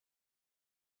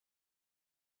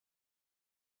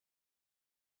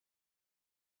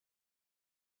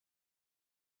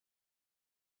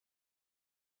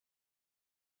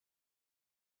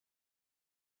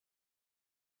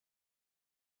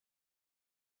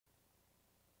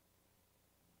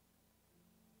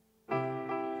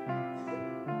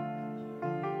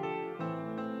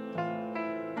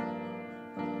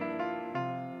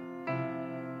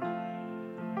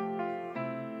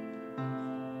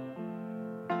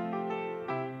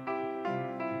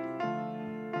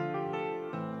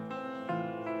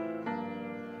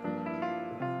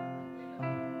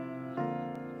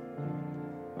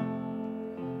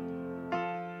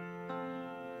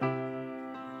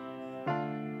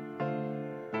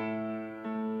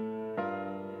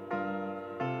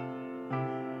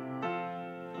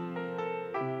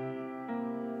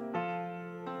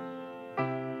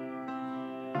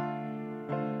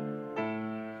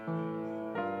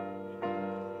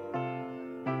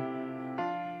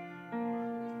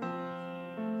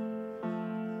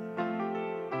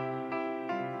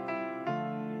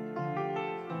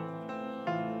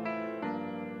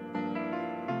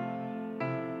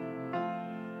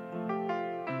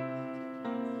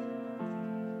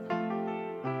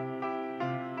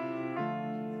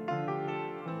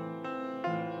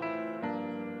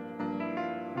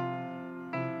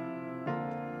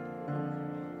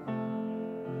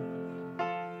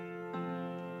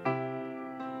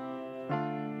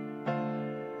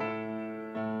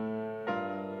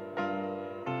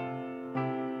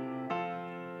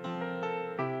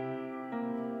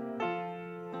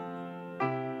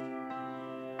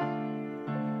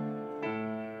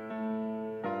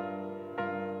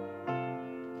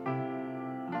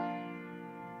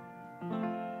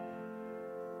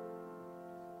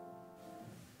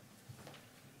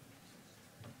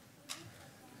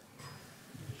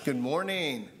Good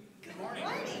morning. Good morning.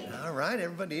 All right,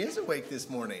 everybody is awake this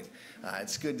morning.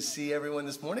 It's good to see everyone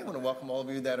this morning. I want to welcome all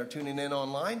of you that are tuning in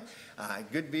online.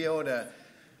 Good to be able to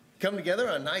come together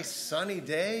on a nice sunny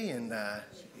day. And,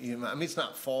 it's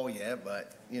not fall yet,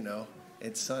 but,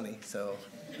 it's sunny, so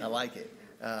I like it.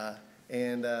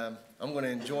 I'm going to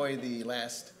enjoy the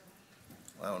last,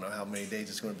 I don't know how many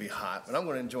days it's going to be hot, but I'm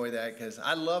going to enjoy that because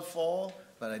I love fall,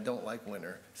 but I don't like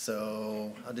winter.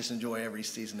 So I'll just enjoy every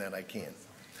season that I can.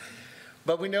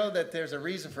 But we know that there's a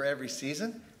reason for every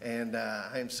season, and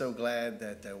I am so glad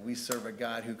that we serve a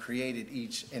God who created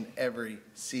each and every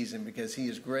season because He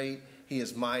is great, He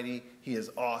is mighty, He is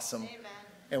awesome. Amen.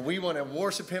 And we want to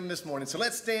worship Him this morning. So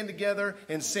let's stand together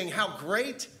and sing How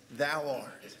Great Thou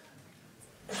Art.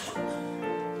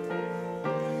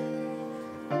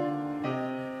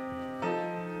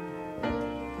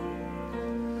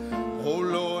 Oh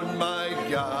Lord my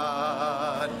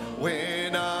God,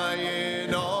 when I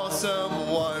in awesome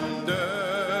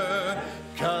wonder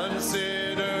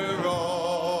consider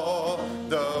all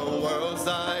the worlds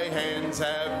thy hands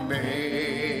have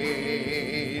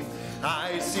made,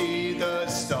 I see the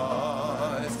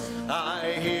stars,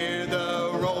 I hear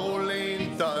the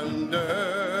rolling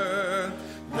thunder,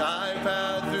 thy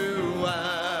path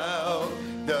throughout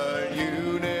the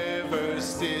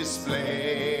universe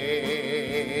displayed.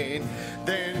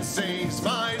 Then sings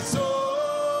my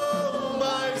soul,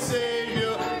 my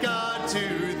Savior God,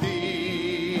 to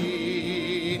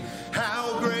thee.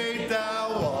 How great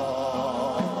thou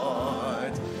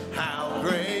art, how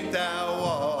great thou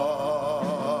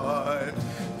art.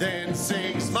 Then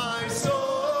sings my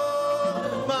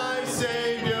soul, my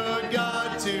Savior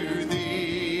God, to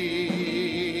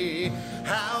thee.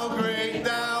 How great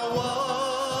thou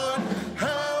art,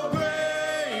 how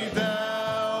great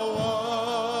thou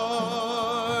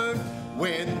art.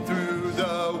 When through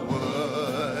the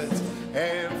woods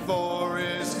and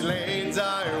forest glades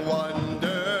I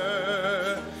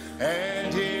wander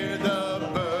and hear the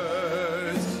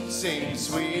birds sing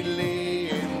sweetly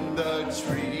in the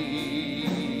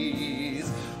trees.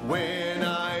 When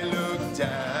I look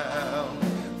down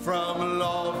from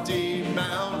lofty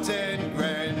mountain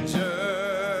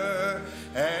grandeur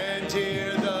and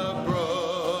hear the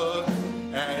brook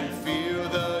and feel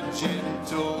the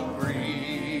gentle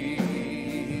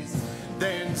breeze,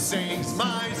 then sings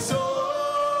my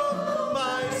soul,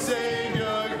 my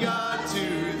Savior God,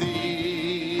 to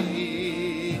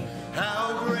thee.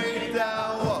 How great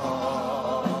thou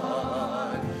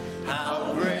art,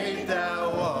 how great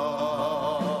thou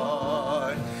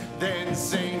art. Then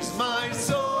sings my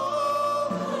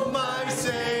soul, my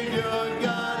Savior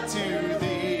God, to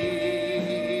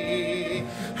thee.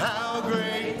 How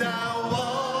great thou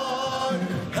art,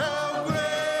 how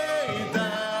great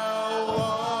thou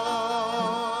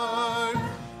art.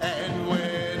 And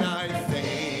when I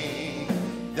think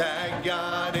that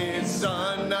God His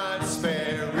Son not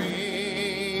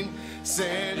sparing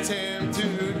sent Him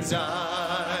to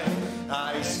die,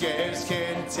 I scarce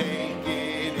can take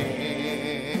it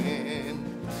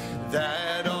in,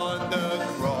 that on the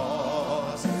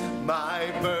cross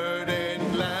my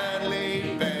burden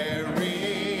gladly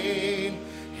bearing,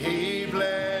 He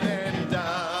bled and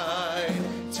died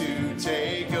to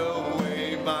take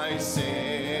away my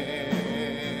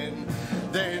sin.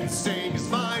 Then sings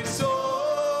my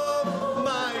soul,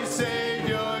 my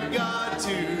Savior God,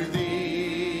 to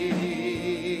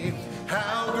thee.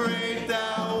 How great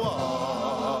thou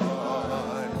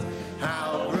art,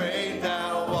 how great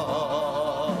thou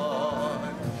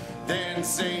art. Then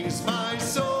sings my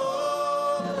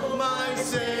soul, my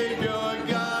Savior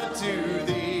God, to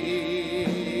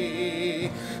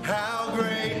thee. How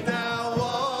great thou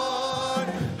art,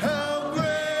 how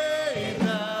great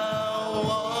thou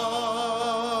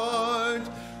art.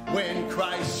 When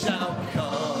Christ shall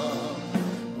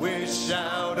come with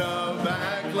shout of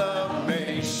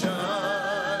acclamation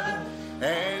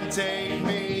and take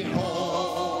me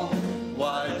home,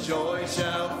 what joy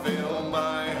shall fill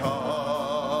my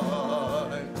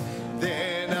heart.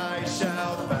 Then I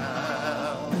shall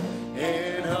bow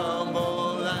in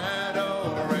humble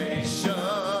adoration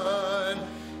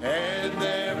and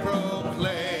there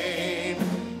proclaim,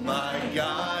 my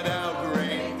God, how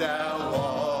great thou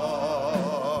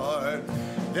art.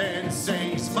 Then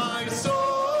sings my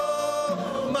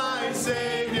soul, my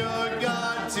Savior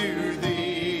God, to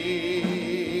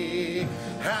thee.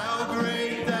 How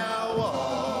great thou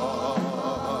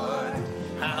art,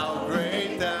 how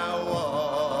great thou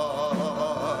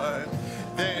art.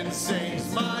 Then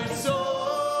sings my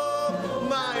soul,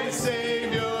 my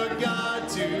Savior God,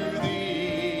 to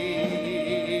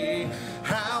thee.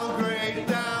 How great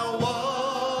thou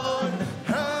art,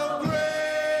 how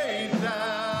great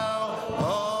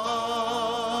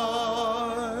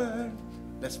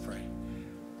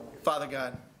Father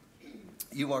God,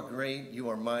 you are great, you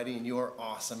are mighty, and you are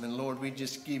awesome. And Lord, we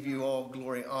just give you all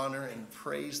glory, honor, and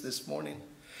praise this morning.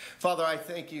 Father, I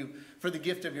thank you for the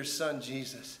gift of your Son,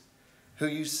 Jesus, who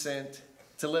you sent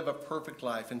to live a perfect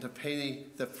life and to pay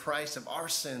the price of our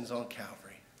sins on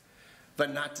Calvary,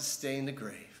 but not to stay in the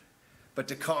grave, but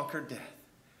to conquer death.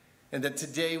 And that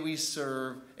today we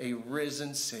serve a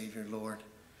risen Savior, Lord.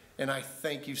 And I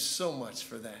thank you so much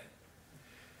for that.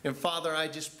 And Father, I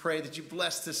just pray that you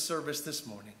bless this service this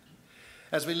morning.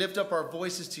 As we lift up our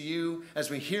voices to you, as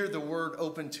we hear the word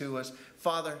open to us,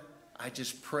 Father, I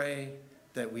just pray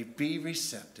that we be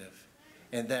receptive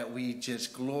and that we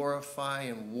just glorify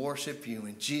and worship you.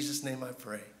 In Jesus' name I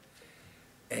pray.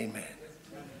 Amen.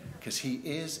 Because he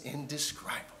is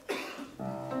indescribable.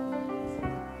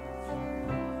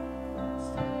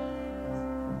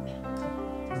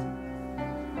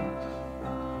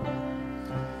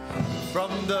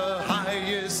 From the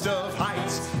highest of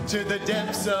heights to the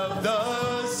depths of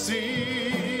the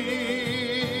sea,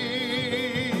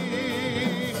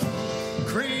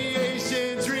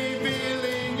 creation's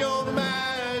revealing your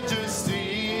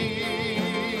majesty.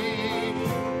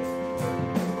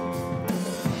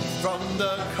 From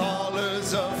the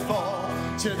colors of fall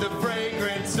to the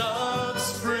fragrance of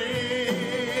spring,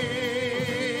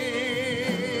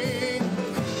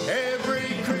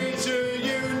 every creature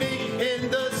unique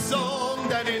in the song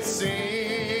that it sings,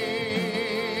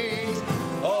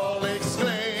 all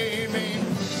exclaiming,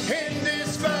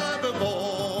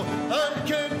 indescribable,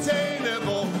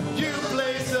 uncontainable. You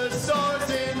place the stars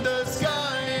in the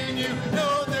sky and you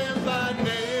know them by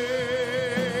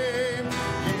name.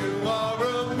 You are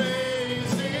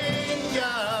amazing,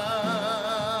 God.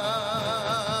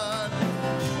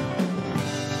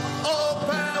 All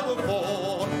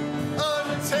powerful,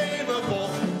 untamable,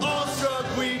 awestruck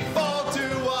we fall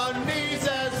to our knees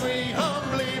as we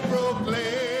humbly proclaim.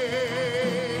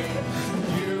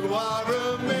 You are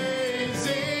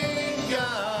amazing,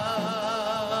 God.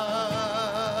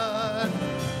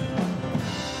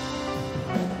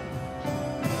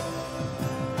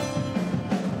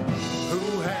 Who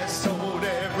has told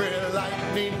every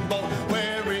lightning bolt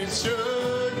where it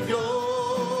should go?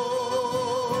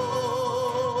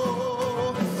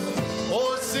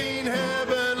 Or seen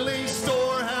heavenly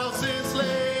storehouses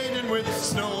laden with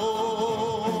snow?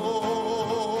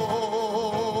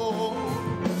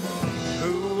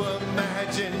 Who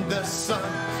imagined the sun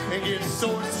and gives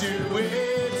source to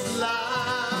its light,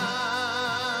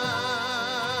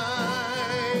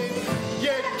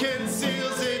 yet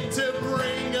conceals it to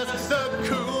bring us the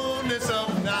coolness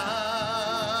of night?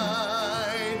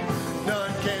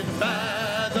 None can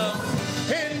fathom,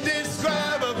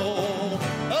 indescribable,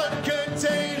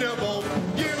 uncontainable.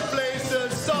 You place the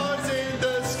stars in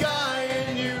the sky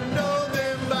and you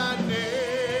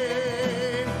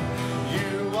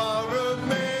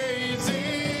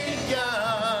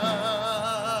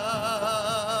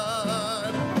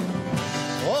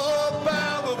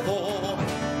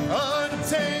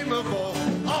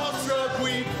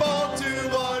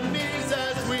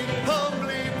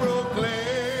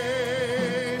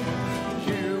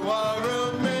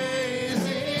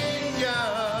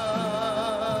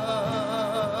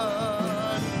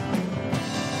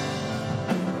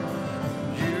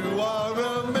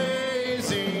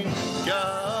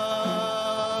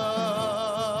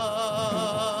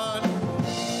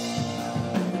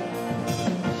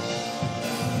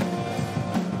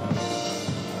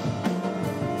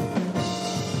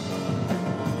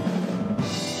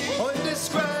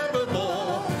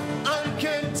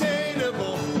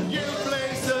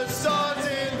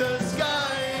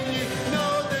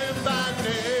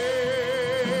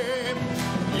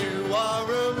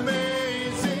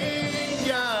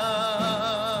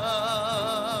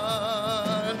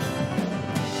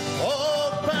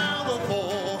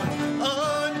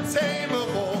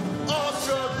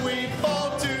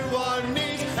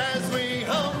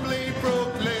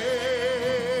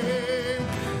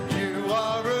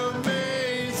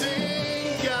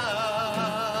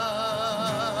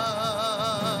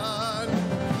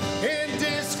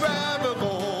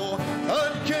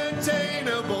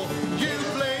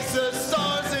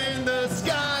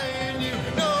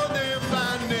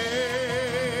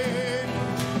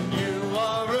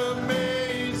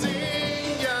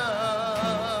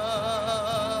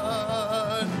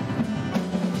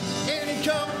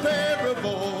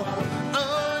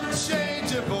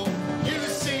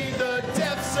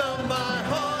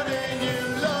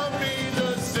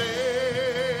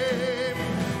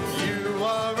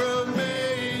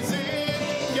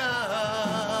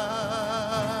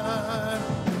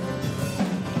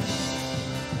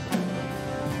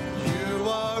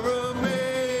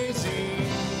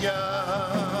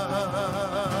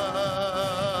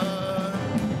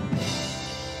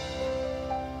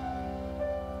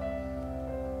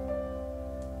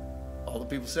All the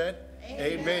people said?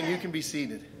 Amen. You can be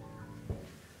seated.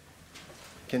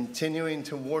 Continuing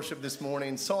to worship this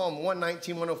morning, Psalm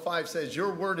 119, 105 says,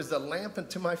 your word is a lamp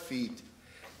unto my feet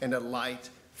and a light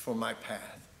for my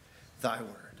path. Thy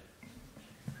word.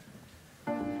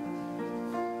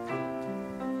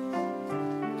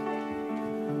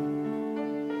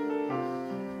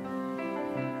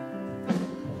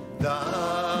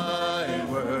 Thy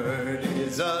word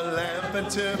is a lamp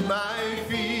unto my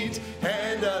feet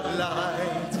and a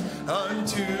light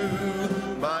unto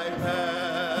my path.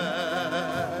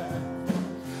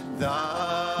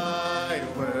 Thy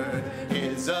word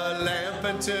is a lamp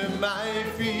unto my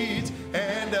feet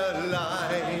and a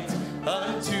light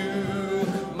unto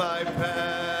my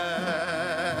path.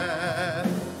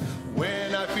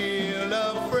 When I feel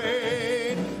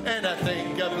afraid and I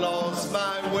think I've lost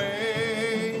my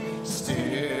way,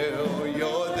 still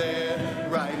you're there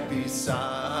right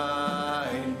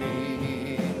beside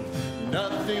me.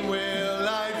 Nothing will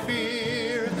I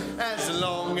fear as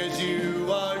long as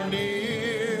you are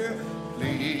near.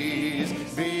 Please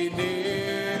be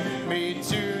near me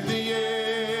to the end.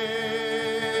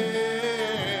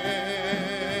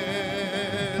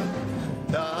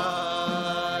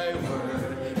 Thy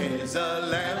word is a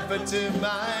lamp unto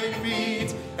my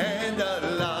feet and a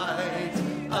light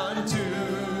unto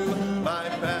my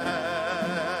path.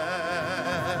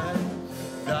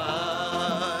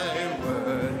 Thy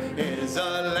word is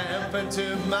a lamp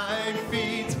unto my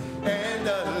feet and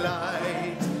a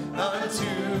light unto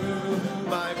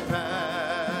my path.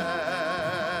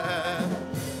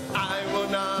 I will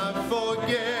not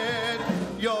forget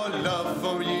your love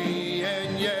for me,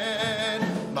 and yet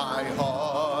my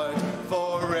heart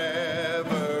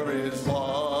forever is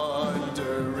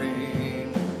wandering.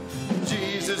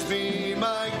 Jesus, be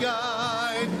my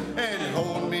guide and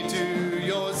hold me to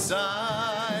your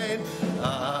side.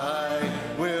 I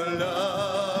will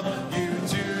love you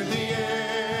to the end.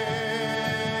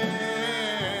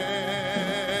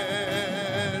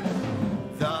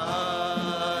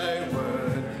 Thy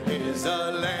word is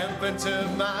a lamp unto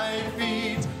my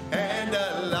feet and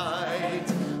a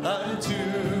light unto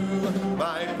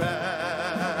my path.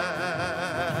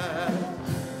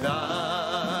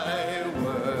 Thy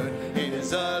word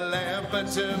is a lamp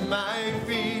unto my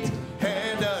feet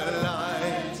and a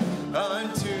light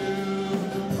unto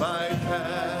my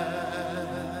path.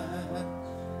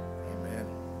 Amen.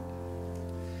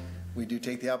 We do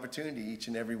take the opportunity each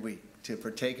and every week to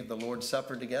partake of the Lord's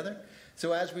Supper together.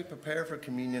 So as we prepare for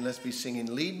communion, let's be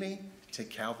singing, Lead Me to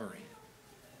Calvary.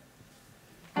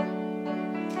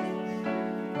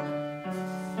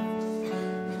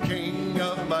 King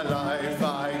of my life,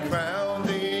 I crown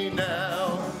thee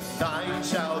now. Thine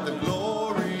shall the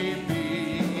glory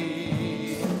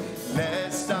be.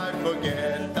 Lest I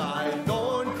forget thy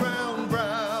thorn-crowned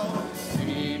brow,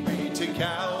 lead me to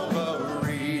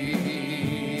Calvary.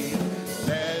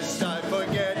 Lest I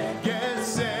forget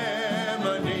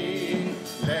Gethsemane,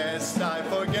 lest I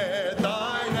forget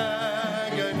thine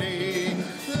agony,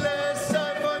 lest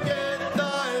I forget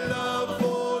thy love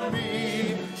for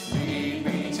me. Lead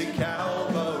me to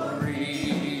Calvary.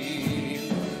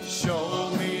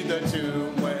 Show me the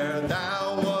tomb where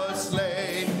thou wast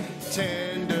laid,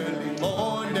 tenderly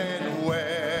mourned and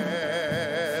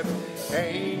wept.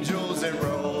 Angels in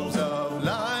robes of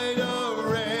light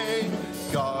array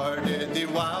guarded thee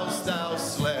whilst thou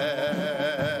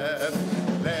slept.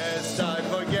 Lest I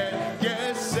forget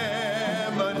Gethsemane,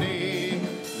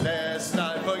 lest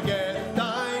I forget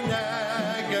thine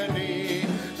agony,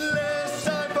 lest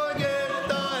I forget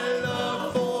thy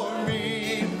love for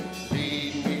me.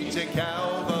 Lead me to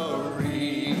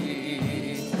Calvary.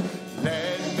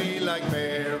 Let me like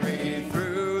Mary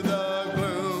through the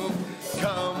gloom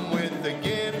come with the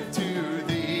gift to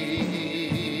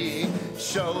thee.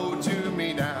 Show to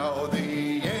me now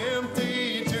the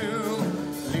empty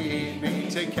tomb. Lead me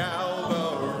to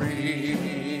Calvary.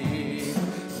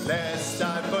 Lest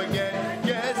I forget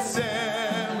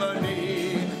Gethsemane,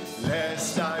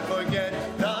 lest I forget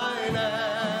thine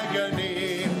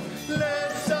agony,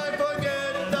 lest I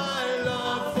forget thy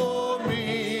love for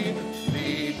me.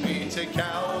 Lead me to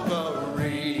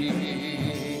Calvary.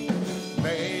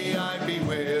 May I be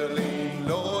willing,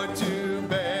 Lord, to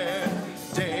bear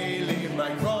daily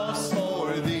my cross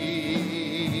for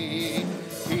thee,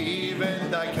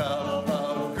 even thy cup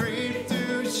of grief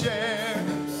to share.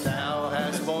 Thou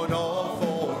hast borne all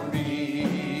for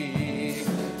me.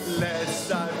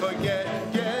 Lest I forget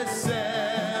Gethsemane,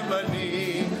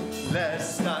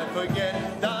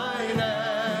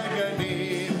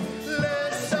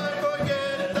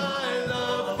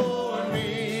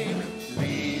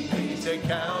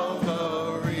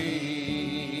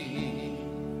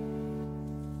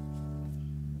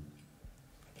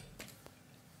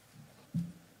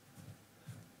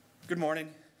 Good morning.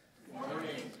 Good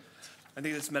morning. I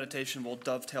think this meditation will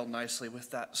dovetail nicely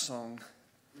with that song.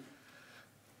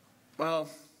 Well,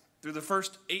 through the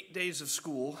first 8 days of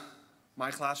school,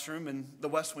 my classroom in the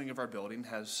west wing of our building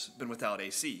has been without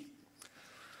AC.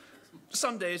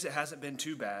 Some days it hasn't been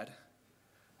too bad.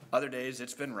 Other days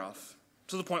it's been rough,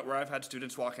 to the point where I've had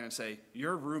students walk in and say,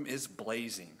 "Your room is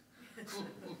blazing."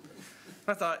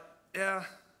 I thought, yeah,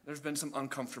 there's been some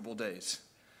uncomfortable days.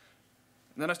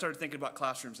 And then I started thinking about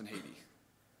classrooms in Haiti.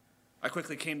 I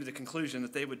quickly came to the conclusion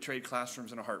that they would trade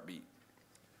classrooms in a heartbeat.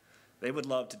 They would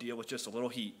love to deal with just a little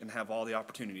heat and have all the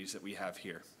opportunities that we have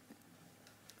here.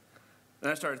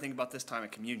 Then I started thinking about this time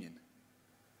of communion.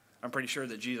 I'm pretty sure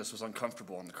that Jesus was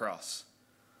uncomfortable on the cross.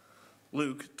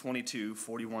 Luke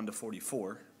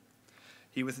 22:41-44,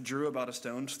 he withdrew about a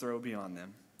stone's throw beyond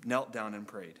them, knelt down and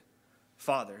prayed,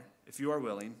 "Father, if you are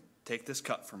willing, take this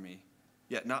cup from me,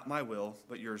 yet not my will,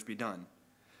 but yours be done."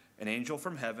 An angel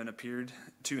from heaven appeared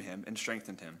to him and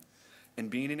strengthened him.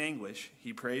 And being in anguish,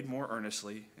 he prayed more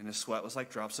earnestly, and his sweat was like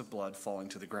drops of blood falling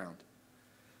to the ground.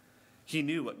 He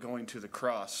knew what going to the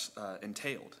cross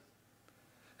entailed.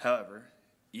 However,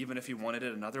 even if he wanted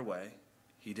it another way,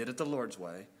 he did it the Lord's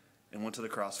way and went to the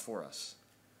cross for us.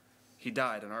 He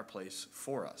died in our place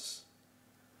for us.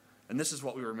 And this is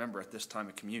what we remember at this time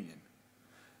of communion.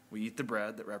 We eat the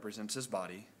bread that represents his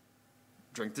body,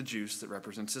 drink the juice that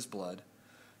represents his blood,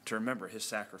 to remember his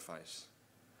sacrifice.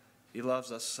 He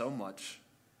loves us so much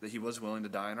that he was willing to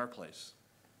die in our place.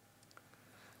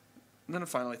 And then I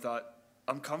finally thought,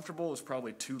 uncomfortable is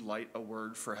probably too light a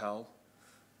word for hell,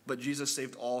 but Jesus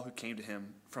saved all who came to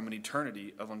him from an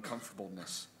eternity of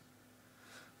uncomfortableness.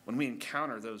 When we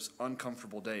encounter those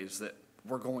uncomfortable days that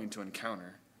we're going to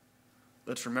encounter,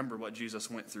 let's remember what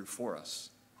Jesus went through for us,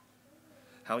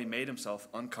 how he made himself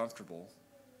uncomfortable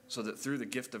so that through the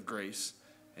gift of grace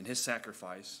and his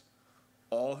sacrifice,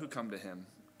 all who come to him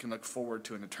can look forward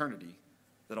to an eternity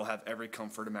that'll have every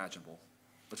comfort imaginable.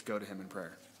 Let's go to him in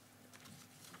prayer.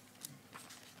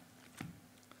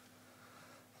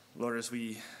 Lord, as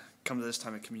we come to this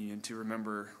time of communion to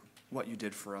remember what you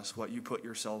did for us, what you put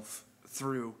yourself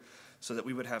through so that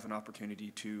we would have an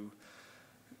opportunity to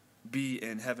be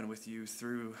in heaven with you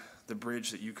through the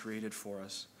bridge that you created for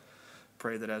us,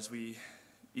 pray that as we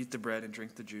eat the bread and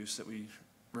drink the juice, that we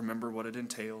remember what it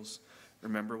entails,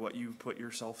 remember what you put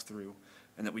yourself through,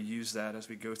 and that we use that as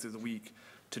we go through the week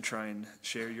to try and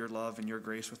share your love and your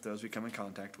grace with those we come in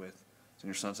contact with. It's in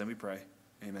your son's name we pray.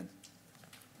 Amen.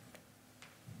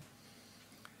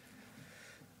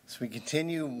 As we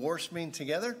continue worshiping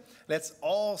together, let's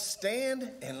all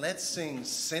stand and let's sing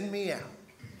 "Send Me Out."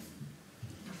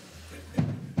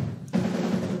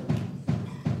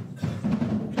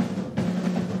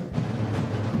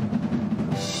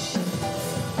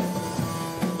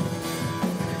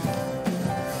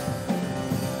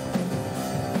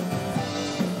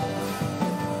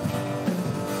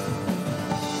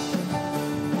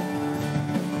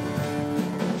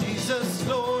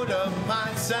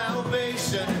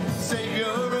 Salvation, Savior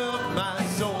of my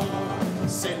soul,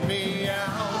 send me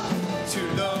out to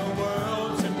the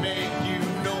world to make you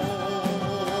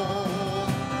known.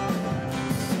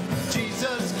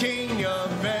 Jesus, King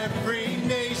of every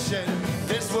nation,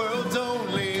 this world's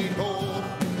only hope,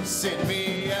 send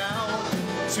me out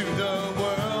to the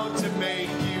world to make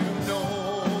you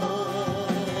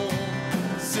known.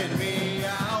 Send me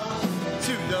out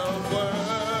to the world.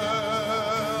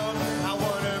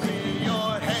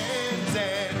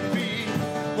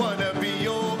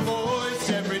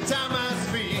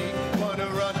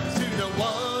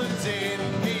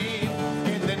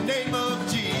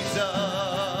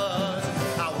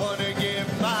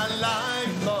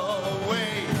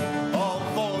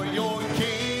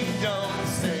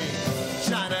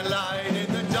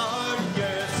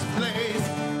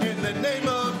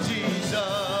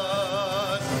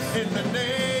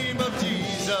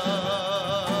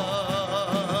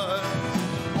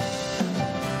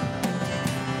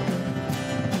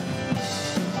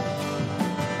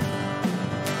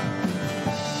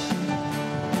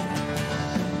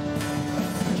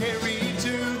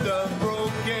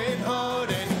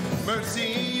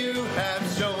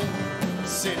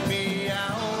 Send me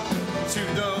out to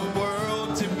the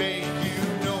world to make you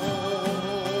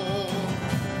known.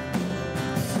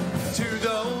 To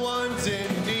the ones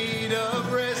in need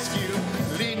of rescue,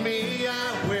 lead me,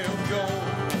 I will go.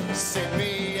 Send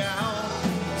me out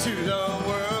to the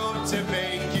world to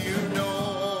make you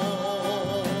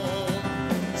known.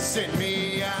 Send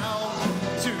me out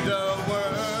to the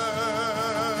world.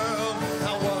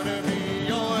 I want to be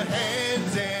your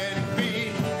hands and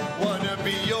feet, want to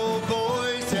be your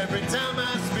voice every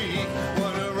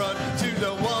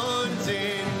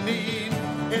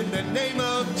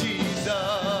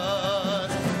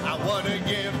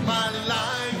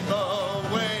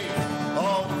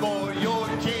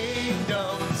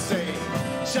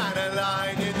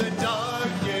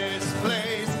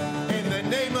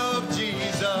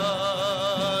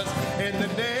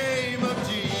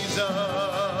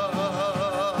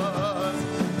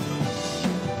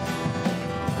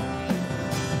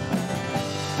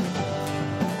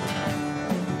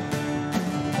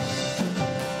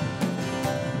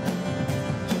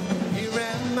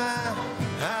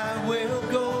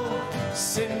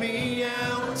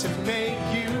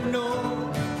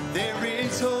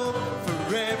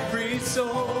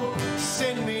soul.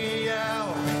 Send me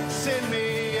out, send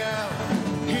me out.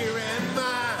 Here am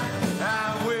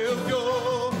I will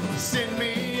go. Send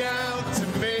me out to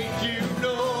make you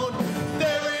known.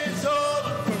 There is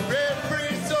hope for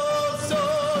every soul, so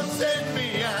send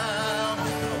me out.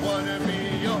 I want to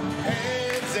be your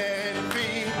hands and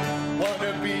feet. Want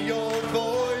to be your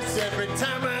voice every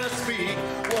time I speak.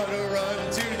 Want to run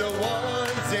to the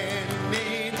ones in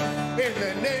need. In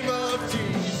the name of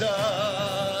Jesus,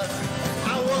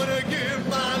 I want to give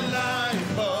my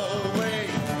life away,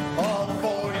 all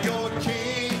for your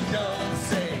kingdom's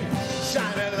sake.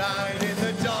 Shine a light in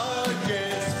the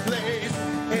darkest place,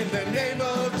 in the name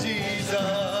of Jesus.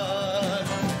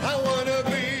 I want to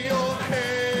be your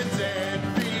hands and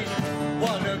feet,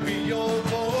 want to be your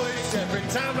voice every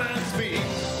time I speak.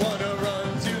 Want to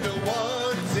run to the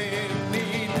ones in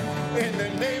need, in the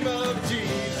name of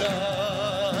Jesus.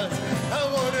 I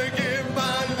want to give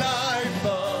my life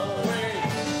away,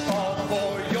 all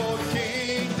for your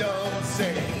kingdom's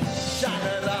sake. Shine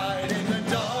a light in the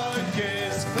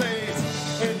darkest place,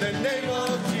 in the name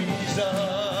of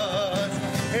Jesus,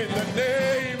 in the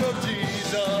name of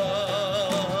Jesus.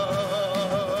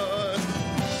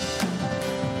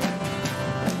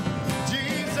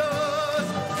 Jesus,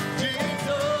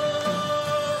 Jesus.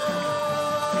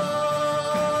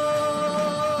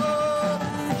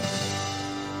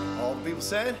 All the people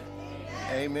said?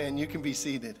 Amen. You can be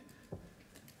seated.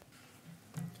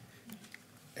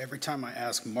 Every time I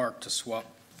ask Mark to swap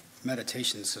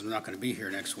meditations, since I'm not going to be here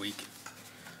next week,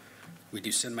 we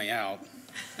do send me out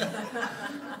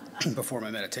before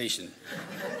my meditation.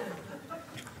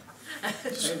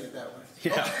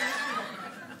 Yeah.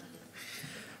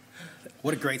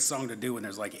 What a great song to do when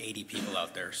there's like 80 people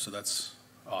out there. So that's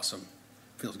awesome.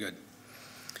 Feels good.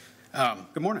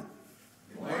 Good morning.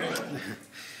 Good morning.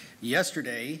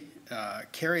 Yesterday,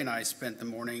 Carrie and I spent the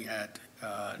morning at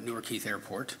Newark Heath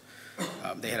Airport.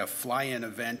 They had a fly-in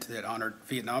event that honored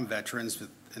Vietnam veterans,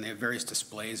 and they have various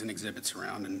displays and exhibits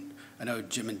around. And I know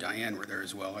Jim and Diane were there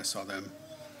as well. I saw them.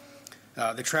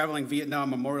 The traveling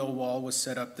Vietnam Memorial Wall was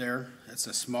set up there. It's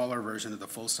a smaller version of the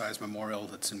full-size memorial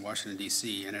that's in Washington,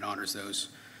 D.C., and it honors those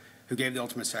who gave the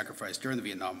ultimate sacrifice during the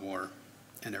Vietnam War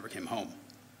and never came home.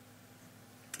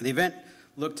 The event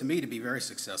looked to me to be very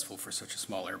successful for such a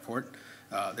small airport.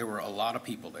 There were a lot of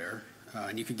people there,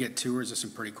 and you could get tours of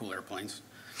some pretty cool airplanes.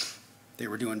 They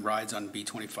were doing rides on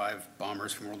B-25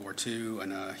 bombers from World War II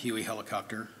and a Huey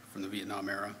helicopter from the Vietnam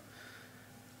era.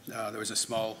 There was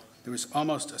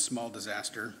almost a small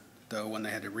disaster, though, when they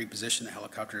had to reposition the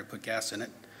helicopter to put gas in it.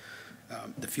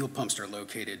 The fuel pumps are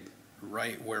located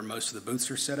right where most of the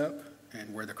booths are set up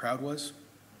and where the crowd was.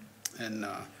 And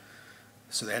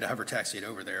so they had to hover taxi it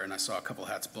over there, and I saw a couple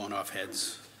hats blown off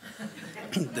heads.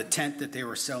 The tent that they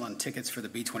were selling tickets for the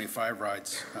B-25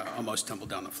 rides almost tumbled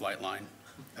down the flight line.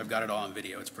 I've got it all on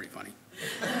video. It's pretty funny.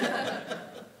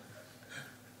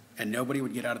 And nobody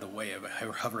would get out of the way of a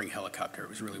hovering helicopter. It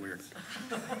was really weird.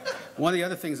 One of the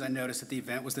other things I noticed at the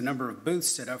event was the number of booths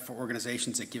set up for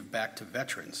organizations that give back to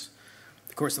veterans.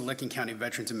 Of course, the Licking County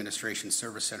Veterans Administration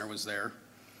Service Center was there.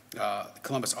 The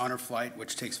Columbus Honor Flight,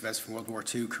 which takes vets from World War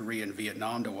II, Korea, and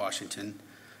Vietnam to Washington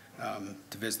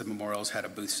to visit the memorials, had a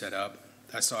booth set up.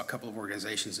 I saw a couple of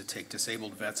organizations that take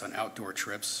disabled vets on outdoor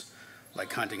trips,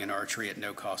 like hunting and archery at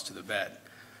no cost to the vet.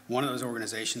 One of those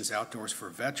organizations, Outdoors for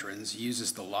Veterans,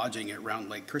 uses the lodging at Round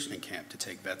Lake Christian Camp to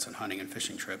take vets on hunting and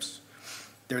fishing trips.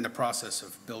 They're in the process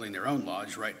of building their own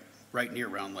lodge right near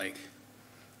Round Lake.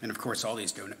 And of course, all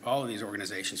of these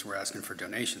organizations were asking for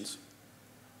donations.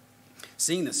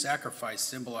 Seeing the sacrifice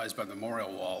symbolized by the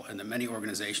memorial wall and the many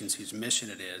organizations whose mission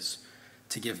it is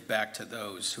to give back to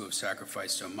those who have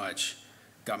sacrificed so much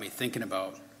got me thinking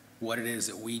about what it is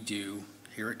that we do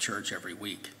here at church every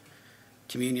week.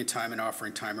 Communion time and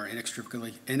offering time are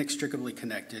inextricably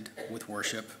connected with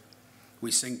worship. We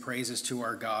sing praises to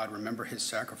our God, remember his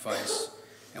sacrifice,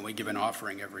 and we give an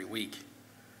offering every week.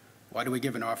 Why do we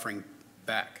give an offering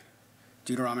back?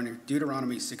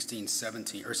 Deuteronomy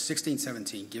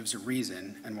 16:17 gives a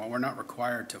reason, and while we're not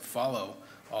required to follow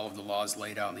all of the laws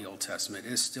laid out in the Old Testament,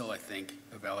 it is still, I think,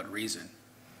 a valid reason.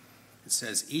 It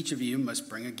says, each of you must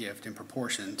bring a gift in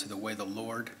proportion to the way the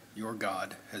Lord your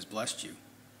God has blessed you.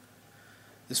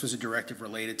 This was a directive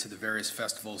related to the various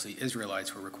festivals the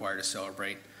Israelites were required to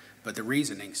celebrate, but the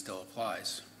reasoning still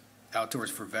applies. Outdoors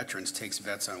for Veterans takes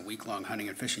vets on week-long hunting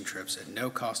and fishing trips at no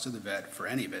cost to the vet for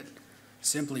any of it,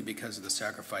 simply because of the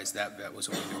sacrifice that vet was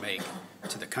willing to make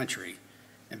to the country,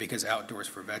 and because Outdoors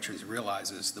for Veterans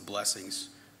realizes the blessings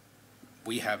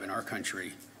we have in our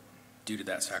country due to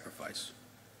that sacrifice.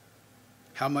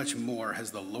 How much more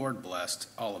has the Lord blessed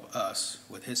all of us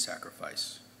with his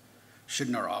sacrifice?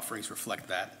 shouldn't our offerings reflect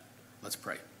that? Let's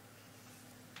pray.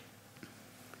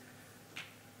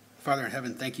 Father in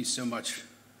heaven, thank you so much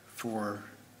for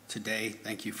today.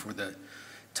 Thank you for the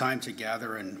time to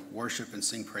gather and worship and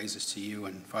sing praises to you.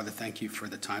 And Father, thank you for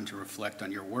the time to reflect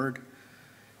on your word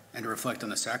and to reflect on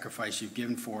the sacrifice you've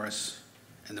given for us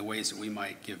and the ways that we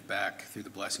might give back through the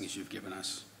blessings you've given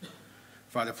us.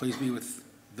 Father, please be with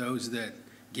those that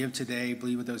give today.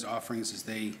 Be with those offerings as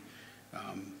they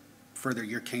further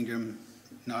your kingdom,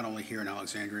 not only here in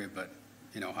Alexandria, but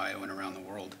in Ohio and around the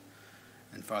world.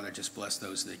 And Father, just bless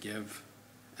those that give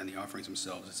and the offerings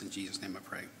themselves. It's in Jesus' name I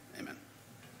pray. Amen.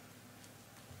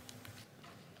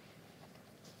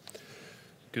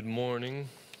 Good morning.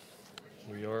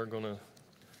 We are going to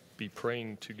be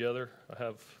praying together. I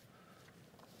have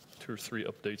 2 or 3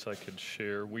 updates I could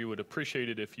share. We would appreciate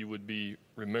it if you would be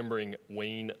remembering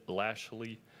Wayne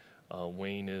Lashley.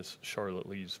 Wayne is Charlotte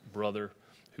Lee's brother,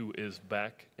 who is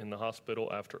back in the hospital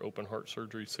after open heart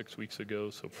surgery 6 weeks ago.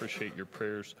 So appreciate your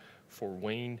prayers for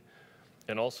Wayne.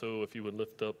 And also, if you would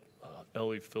lift up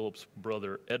Ellie Phillips'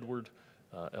 brother, Edward.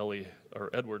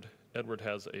 Edward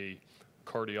has a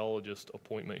cardiologist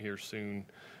appointment here soon.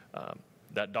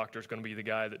 That doctor's going to be the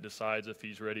guy that decides if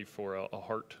he's ready for a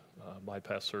heart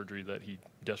bypass surgery that he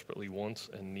desperately wants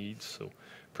and needs. So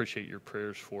appreciate your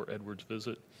prayers for Edward's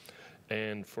visit.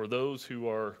 And for those who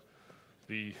are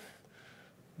the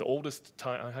oldest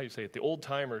time, the old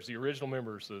timers, the original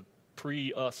members, the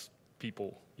pre-us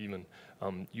people even,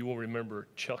 you will remember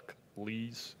Chuck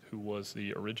Lees, who was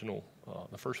the original,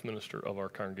 the first minister of our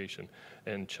congregation,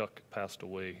 and Chuck passed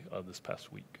away this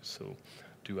past week. So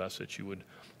do ask that you would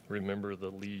remember the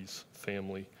Lees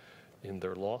family in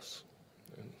their loss.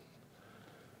 And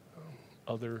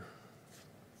other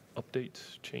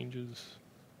updates, changes?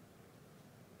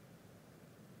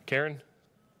 Karen?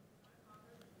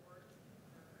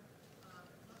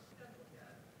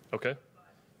 Okay.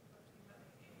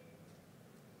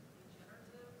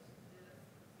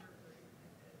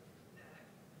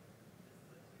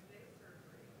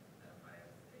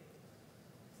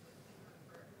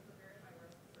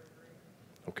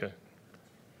 Okay.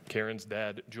 Karen's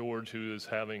dad, George, who is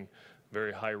having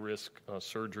very high-risk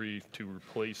surgery to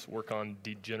work on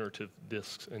degenerative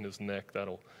discs in his neck.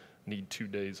 That'll need 2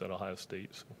 days at Ohio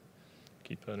State. So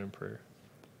keep that in prayer.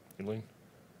 Elaine?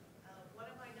 One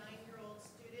of my 9-year-old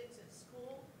students at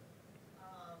school,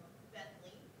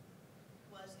 Bentley,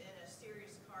 was in a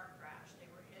serious car crash. They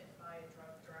were hit by a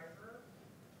drunk driver,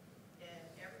 and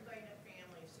everybody in the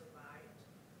family survived.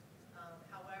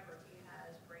 However, he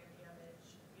has brain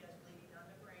damage. He has bleeding on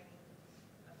the brain,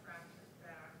 a fractured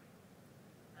back.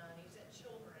 He's at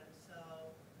Children, so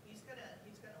he's gonna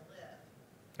live.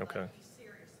 Okay. But he's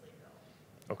seriously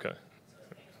ill. Okay. So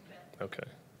his name's Bentley. Okay.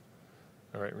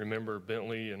 All right. Remember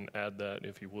Bentley and add that,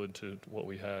 if you would, to what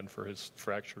we had for his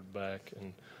fractured back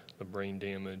and the brain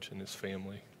damage and his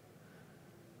family.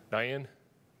 Diane?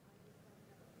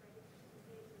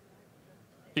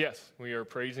 Yes, we are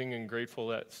praising and grateful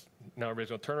that now everybody's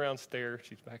going to turn around and stare.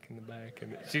 She's back in the back,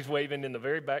 and she's waving in the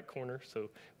very back corner. So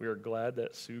we are glad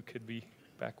that Sue could be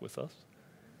back with us.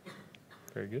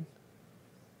 Very good.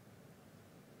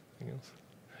 Anything else?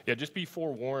 Yeah, just be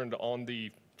forewarned on the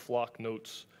flock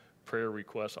notes prayer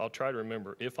requests. I'll try to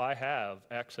remember. If I have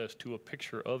access to a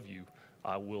picture of you,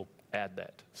 I will add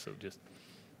that. So just,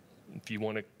 if you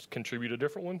want to contribute a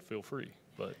different one, feel free.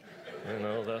 But,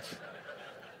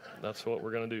 that's what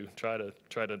we're going to do. Try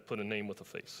to put a name with a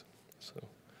face. So,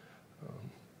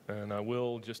 and I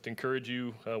will just encourage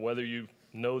you, whether you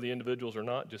know the individuals or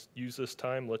not, just use this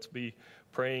time. Let's be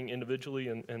praying individually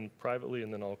and privately,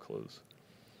 and then I'll close.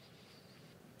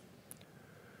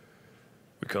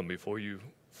 We come before you,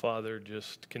 Father,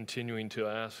 just continuing to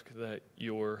ask that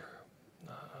your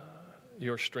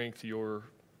strength, your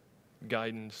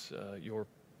guidance, your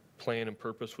plan and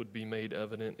purpose would be made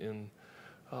evident in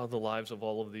the lives of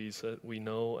all of these that we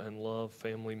know and love,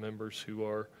 family members who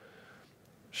are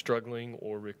struggling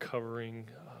or recovering,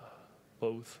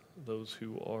 both those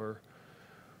who are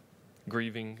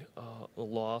grieving a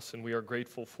loss. And we are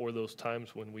grateful for those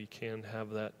times when we can have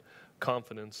that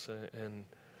confidence and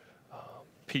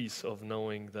peace of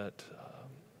knowing that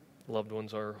loved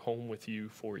ones are home with you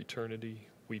for eternity.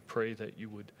 We pray that you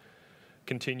would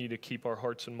continue to keep our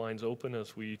hearts and minds open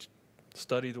as we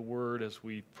study the Word, as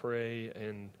we pray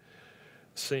and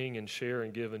sing and share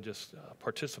and give and just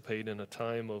participate in a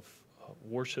time of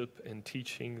worship and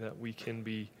teaching, that we can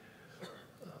be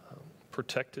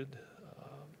protected,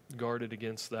 guarded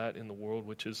against that in the world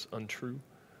which is untrue.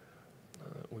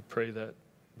 We pray that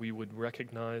we would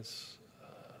recognize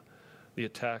the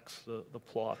attacks, the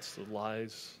plots, the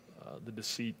lies, the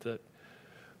deceit that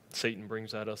Satan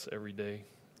brings at us every day.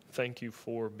 Thank you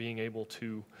for being able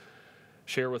to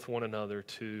share with one another,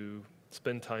 to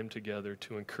spend time together,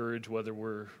 to encourage whether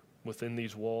we're within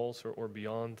these walls or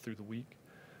beyond through the week.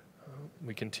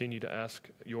 We continue to ask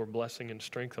your blessing and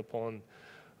strength upon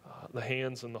the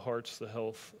hands and the hearts, the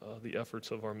health, the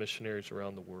efforts of our missionaries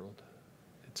around the world.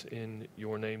 It's in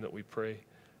your name that we pray.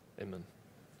 Amen.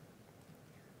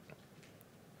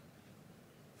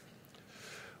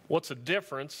 What's the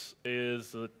difference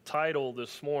is the title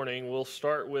this morning. We'll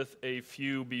start with a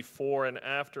few before and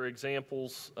after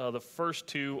examples. The first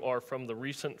two are from the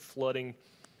recent flooding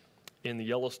in the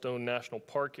Yellowstone National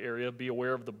Park area. Be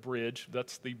aware of the bridge.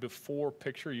 That's the before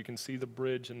picture. You can see the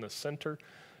bridge in the center.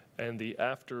 And the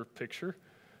after picture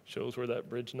shows where that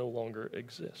bridge no longer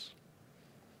exists.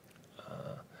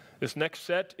 This next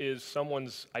set is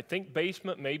someone's, I think,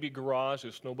 basement, maybe garage.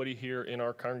 There's nobody here in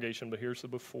our congregation, but here's the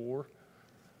before.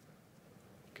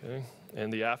 Okay,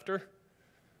 and the after,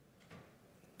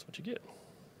 that's what you get.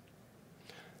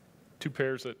 Two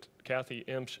pairs that Kathy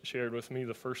Emsch shared with me.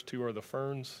 The first two are the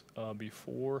ferns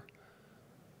before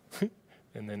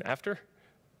and then after.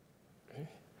 Okay.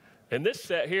 And this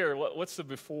set here, what's the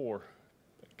before?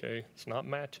 Okay, it's not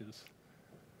matches.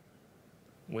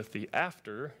 With the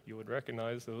after, you would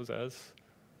recognize those as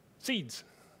seeds.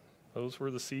 Those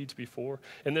were the seeds before.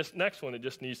 And this next one, it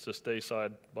just needs to stay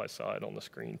side by side on the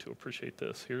screen to appreciate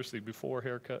this. Here's the before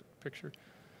haircut picture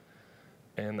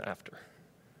and the after.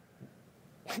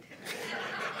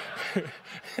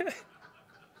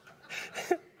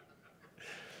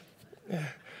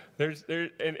 There's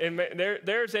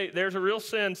a real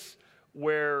sense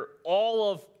where all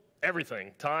of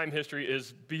everything, time, history,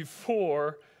 is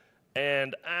before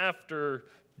and after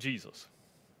Jesus.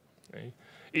 Okay?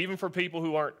 Even for people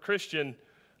who aren't Christian,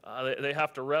 they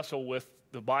have to wrestle with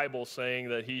the Bible saying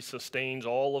that he sustains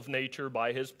all of nature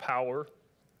by his power.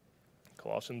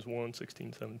 Colossians 1,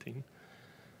 16, 17.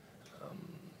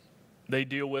 They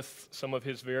deal with some of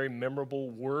his very memorable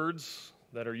words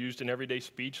that are used in everyday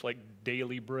speech, like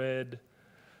daily bread,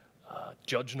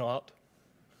 judge not,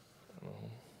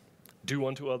 do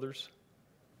unto others.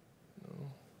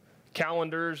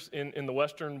 Calendars in the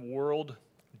Western world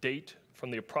date from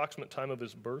the approximate time of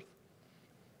his birth.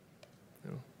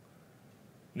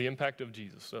 The impact of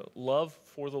Jesus. Love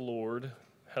for the Lord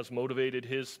has motivated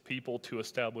his people to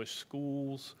establish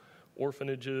schools,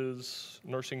 orphanages,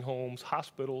 nursing homes,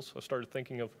 hospitals. I started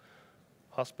thinking of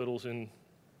hospitals in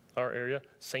our area.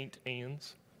 St.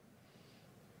 Anne's,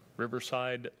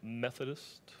 Riverside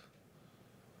Methodist.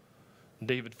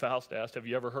 David Faust asked, have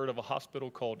you ever heard of a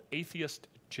hospital called Atheist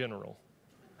General?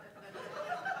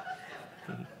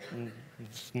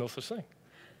 It's no such thing.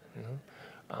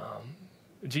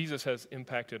 Jesus has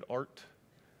impacted art,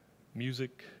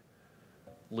 music,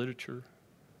 literature,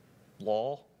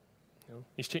 law.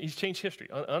 He's changed history,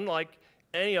 unlike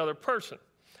any other person.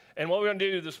 And what we're going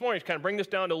to do this morning is kind of bring this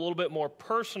down to a little bit more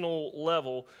personal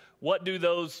level. What do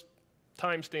those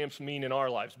timestamps mean in our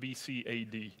lives, BC,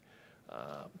 AD?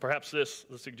 Perhaps the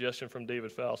suggestion from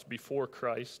David Faust, before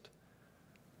Christ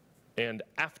and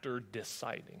after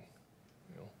deciding.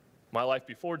 My life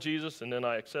before Jesus, and then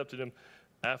I accepted him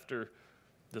after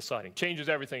deciding. Changes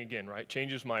everything again, right?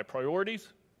 Changes my priorities,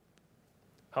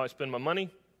 how I spend my money,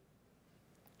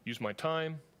 use my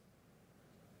time,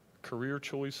 career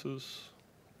choices,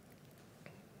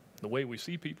 the way we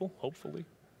see people, hopefully.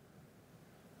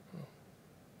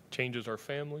 Changes our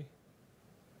family.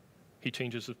 He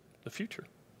changes the future.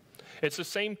 It's the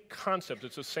same concept.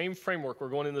 It's the same framework. We're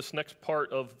going in this next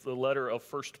part of the letter of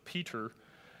 1 Peter,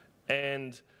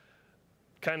 and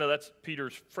kind of that's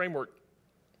Peter's framework.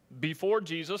 Before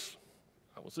Jesus,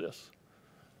 I was this.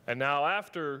 And now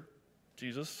after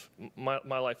Jesus,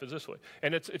 my life is this way.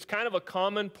 And it's kind of a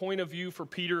common point of view for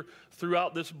Peter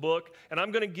throughout this book. And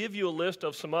I'm going to give you a list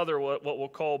of some other what we'll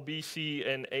call BC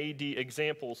and AD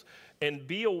examples. And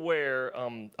be aware,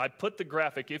 I put the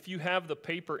graphic, if you have the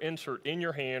paper insert in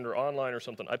your hand or online or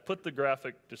something, I put the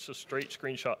graphic, just a straight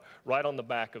screenshot, right on the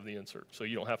back of the insert. So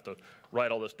you don't have to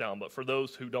write all this down. But for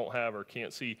those who don't have or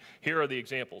can't see, here are the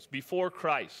examples. Before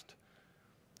Christ,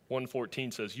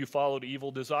 1:14 says, you followed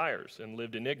evil desires and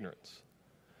lived in ignorance.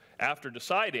 After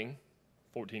deciding,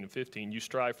 14 and 15, you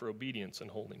strive for obedience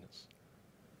and holiness.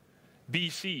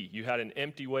 BC, you had an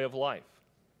empty way of life.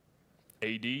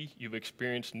 AD, you've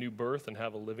experienced new birth and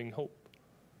have a living hope.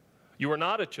 You are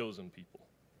not a chosen people.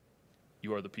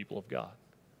 You are the people of God.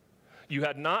 You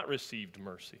had not received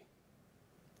mercy.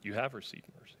 You have received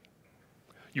mercy.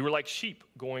 You were like sheep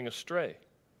going astray.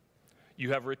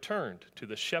 You have returned to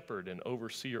the shepherd and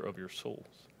overseer of your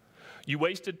souls. You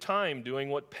wasted time doing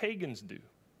what pagans do.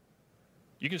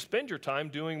 You can spend your time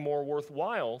doing more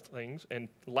worthwhile things and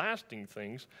lasting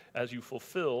things as you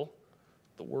fulfill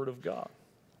the Word of God.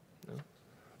 You know?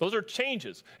 Those are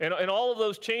changes. And all of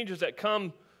those changes that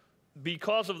come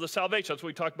because of the salvation. That's what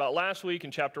we talked about last week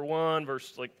in chapter 1,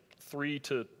 verse 3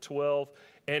 to 12.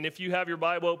 And if you have your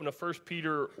Bible open to 1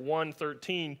 Peter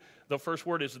 1:13, the first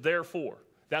word is therefore.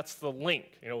 That's the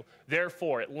link.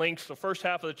 Therefore, it links the first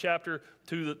half of the chapter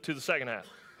to the second half.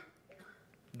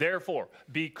 Therefore,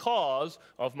 because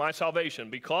of my salvation,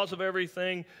 because of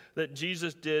everything that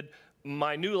Jesus did,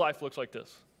 my new life looks like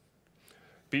this.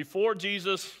 Before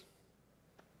Jesus,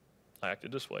 I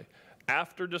acted this way.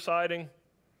 After deciding,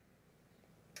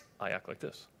 I act like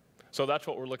this. So that's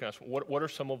what we're looking at. What are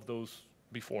some of those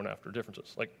before and after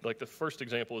differences? Like the first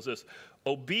example is this.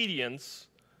 Obedience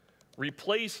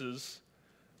replaces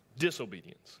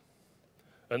disobedience.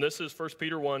 And this is 1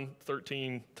 Peter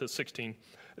 1:13 to 16.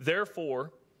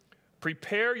 Therefore,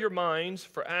 prepare your minds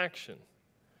for action.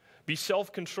 Be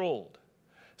self-controlled.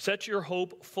 Set your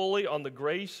hope fully on the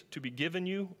grace to be given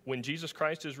you when Jesus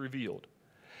Christ is revealed.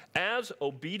 As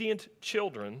obedient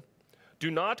children, do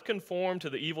not conform to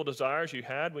the evil desires you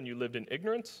had when you lived in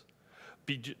ignorance,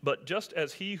 but just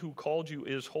as he who called you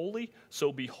is holy,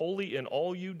 so be holy in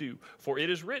all you do. For it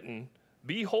is written,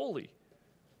 be holy,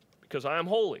 because I am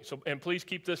holy. And please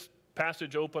keep this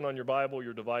passage open on your Bible,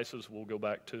 your devices. We'll go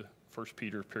back to 1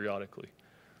 Peter periodically.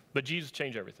 But Jesus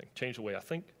changed everything. Changed the way I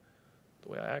think, the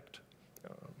way I act.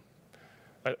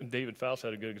 David Faust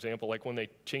had a good example, like when they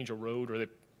change a road or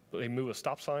they move a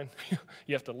stop sign.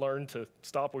 You have to learn to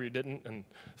stop where you didn't and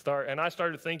start. And I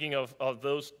started thinking of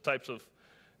those types of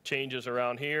changes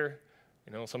around here.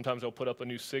 Sometimes they'll put up a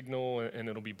new signal and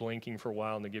it'll be blinking for a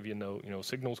while and they give you a note.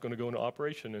 Signal's going to go into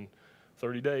operation in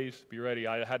 30 days. Be ready.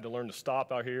 I had to learn to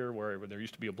stop out here where there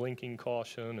used to be a blinking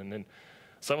caution. And then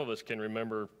some of us can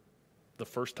remember the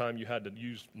first time you had to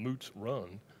use Moots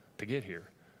Run to get here.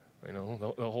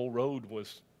 The whole road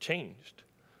was changed.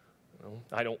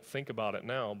 I don't think about it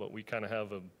now, but we kind of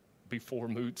have a before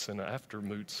Moots and after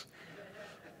Moots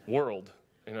world,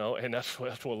 and that's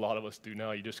what a lot of us do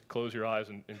now. You just close your eyes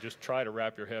and just try to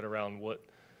wrap your head around what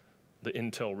the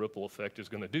Intel ripple effect is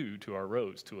going to do to our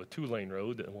roads, to a 2-lane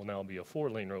road that will now be a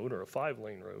 4-lane road or a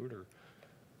 5-lane road or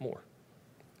more.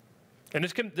 And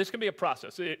this can be a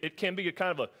process. It can be a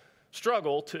kind of a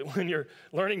struggle when you're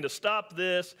learning to stop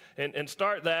this and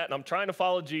start that. And I'm trying to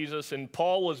follow Jesus. And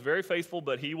Paul was very faithful,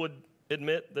 but he would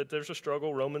admit that there's a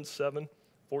struggle. Romans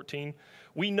 7:14.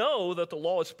 We know that the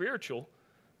law is spiritual,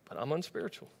 but I'm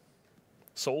unspiritual,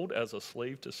 sold as a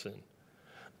slave to sin.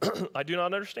 I do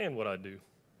not understand what I do.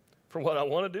 For what I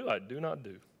want to do, I do not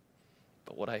do.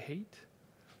 But what I hate,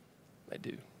 I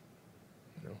do.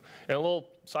 And a little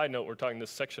side note, we're talking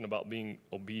this section about being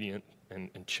obedient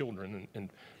and children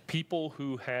and people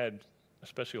who had,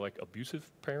 especially like abusive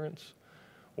parents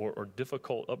or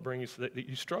difficult upbringings, that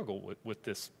you struggle with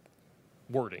this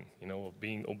wording, of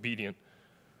being obedient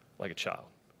like a child.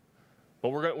 But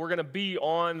we're going to be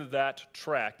on that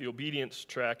track, the obedience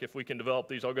track. If we can develop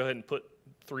these, I'll go ahead and put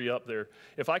 3 up there.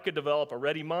 If I could develop a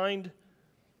ready mind,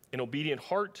 an obedient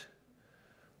heart,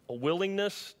 a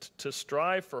willingness to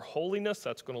strive for holiness,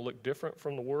 that's going to look different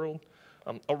from the world.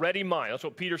 A ready mind, that's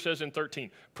what Peter says in 13.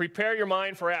 Prepare your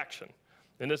mind for action.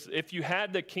 And if you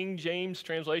had the King James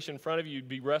translation in front of you, you'd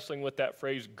be wrestling with that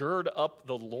phrase, gird up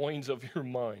the loins of your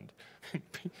mind.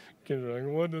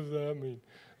 What does that mean?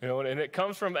 And it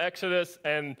comes from Exodus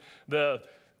and the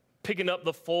picking up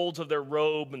the folds of their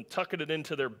robe and tucking it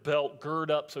into their belt,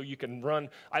 gird up so you can run.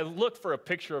 I looked for a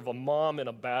picture of a mom in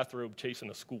a bathrobe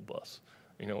chasing a school bus.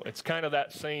 It's kind of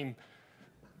that same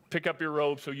pick up your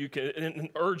robe so you can, an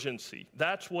urgency.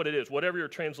 That's what it is. Whatever your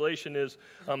translation is,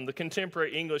 the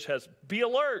contemporary English has be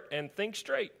alert and think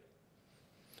straight.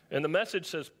 And the Message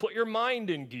says put your mind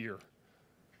in gear.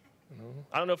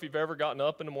 I don't know if you've ever gotten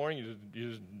up in the morning, you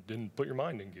just didn't put your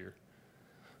mind in gear.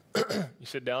 You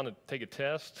sit down and take a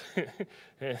test,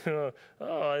 and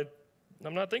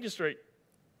I'm not thinking straight.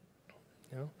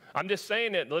 I'm just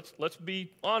saying that, let's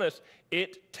be honest,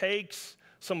 it takes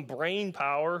some brain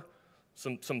power,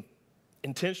 some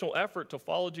intentional effort to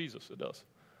follow Jesus. It does.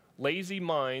 Lazy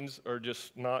minds are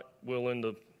just not willing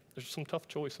to, there's some tough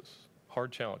choices,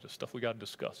 hard challenges, stuff we got to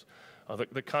discuss.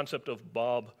 The concept of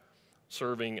Bob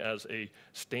serving as a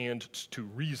stand to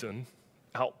reason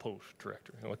outpost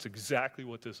director. It's exactly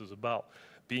what this is about,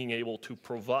 being able to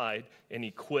provide and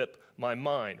equip my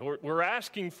mind. We're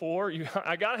asking for,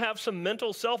 I got to have some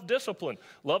mental self-discipline.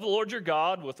 Love the Lord your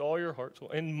God with all your heart,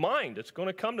 soul, and mind. It's going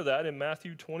to come to that in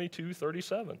Matthew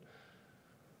 22:37.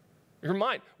 Your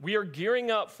mind. We are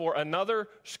gearing up for another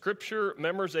scripture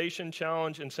memorization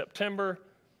challenge in September.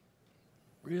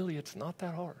 Really, it's not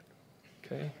that hard,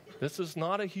 okay? This is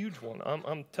not a huge one.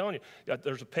 I'm telling you.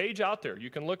 There's a page out there. You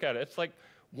can look at it. It's like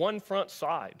one front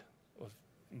side,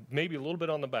 maybe a little bit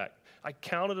on the back. I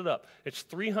counted it up. It's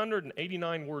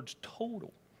 389 words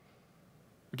total.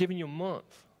 We're giving you a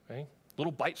month, okay?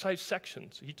 Little bite-sized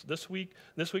sections. This week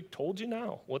told you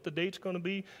now what the date's going to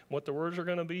be, what the words are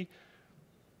going to be.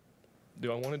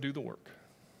 Do I want to do the work?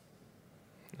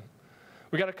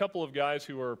 We got a couple of guys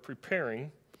who are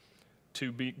preparing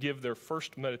to give their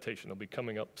first meditation. They'll be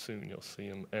coming up soon. You'll see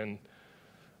them. And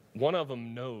one of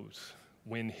them knows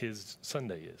when his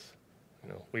Sunday is. You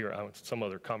know, we were out in some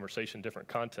other conversation, different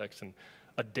context, and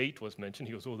a date was mentioned.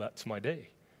 He goes, "Oh, that's my day."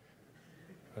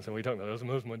 I said, "What are you talking about?" "That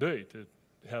was my day to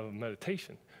have a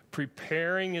meditation."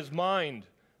 Preparing his mind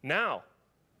now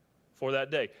for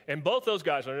that day. And both those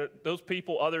guys, those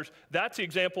people, others, that's the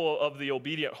example of the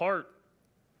obedient heart.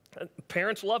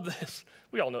 Parents love this.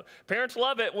 We all know. Parents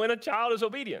love it when a child is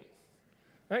obedient.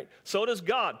 Right? So does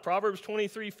God. Proverbs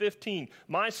 23:15.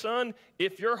 "My son,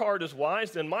 if your heart is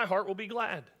wise, then my heart will be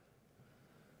glad.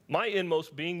 My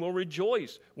inmost being will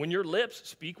rejoice when your lips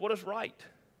speak what is right."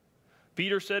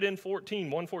 Peter said in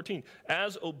 1:14,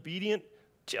 "As obedient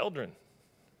children."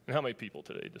 And how many people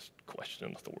today just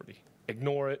question authority?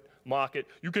 Ignore it, mock it.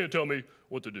 "You can't tell me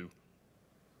what to do."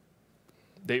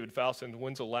 David Faustin,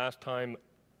 when's the last time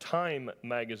Time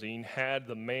magazine had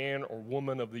the man or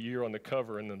woman of the year on the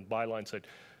cover and the byline said,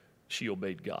 "She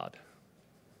obeyed God"?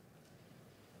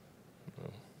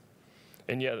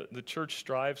 And yet the church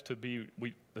strives to be,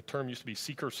 the term used to be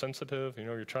seeker sensitive. You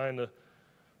know, you're trying to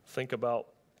think about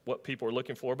what people are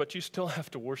looking for, but you still have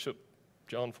to worship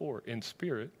John 4 in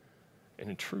spirit and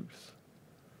in truth.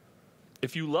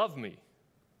 "If you love me,"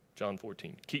 John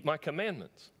 14, "keep my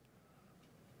commandments."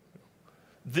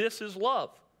 This is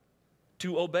love,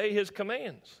 to obey his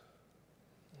commands.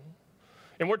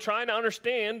 And we're trying to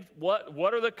understand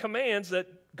what are the commands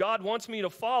that God wants me to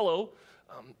follow.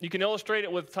 You can illustrate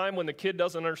it with a time when the kid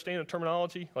doesn't understand the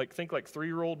terminology, think like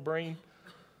 3-year-old brain.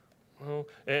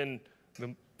 And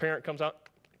the parent comes out,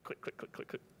 click, click, click, click,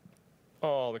 click.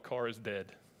 Oh, the car is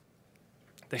dead.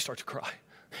 They start to cry.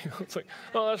 It's like,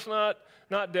 "Oh, that's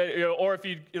not dead." Or if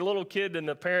a little kid and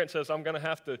the parent says, "I'm going to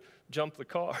have to jump the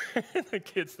car," the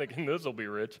kid's thinking, "This will be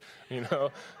rich."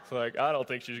 It's like, I don't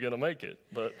think she's going to make it,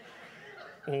 but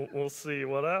we'll see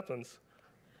what happens.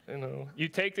 You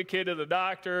take the kid to the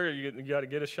doctor, you got to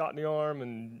get a shot in the arm,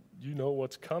 and you know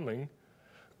what's coming.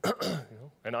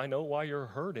 And I know why you're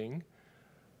hurting,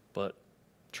 but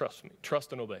trust me,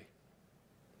 trust and obey.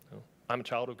 I'm a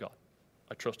child of God.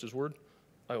 I trust his word.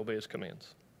 I obey his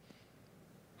commands.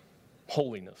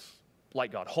 Holiness,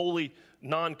 like God. Holy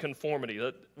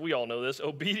nonconformity. We all know this.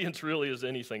 Obedience really is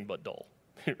anything but dull.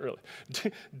 Really.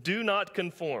 Do not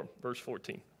conform, verse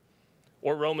 14.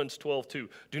 Or Romans 12:2.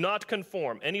 "Do not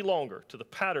conform any longer to the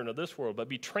pattern of this world, but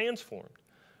be transformed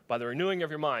by the renewing of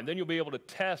your mind. Then you'll be able to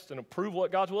test and approve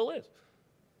what God's will is.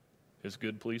 His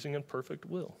good, pleasing, and perfect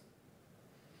will."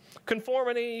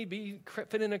 Conformity,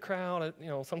 fit in a crowd.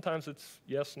 Sometimes it's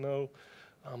yes, no.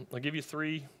 I'll give you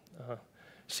 3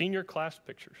 senior class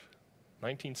pictures,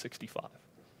 1965.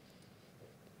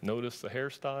 Notice the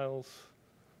hairstyles,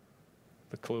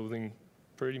 the clothing,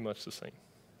 pretty much the same.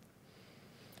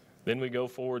 Then we go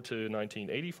forward to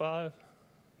 1985.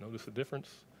 Notice the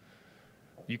difference.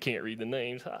 You can't read the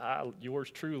names.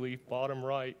 Yours truly, bottom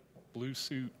right, blue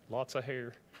suit, lots of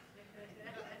hair.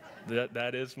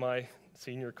 That is my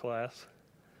senior class.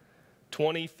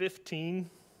 2015.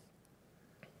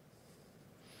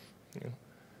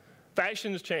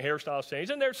 Fashions change, hairstyles change,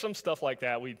 and there's some stuff like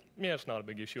that. It's not a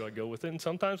big issue. I go with it. And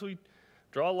sometimes we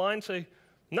draw a line and say,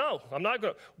 "No, I'm not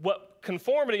going to." What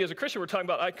conformity as a Christian we're talking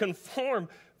about, I conform,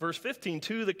 verse 15,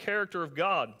 to the character of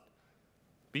God.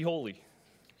 Be holy,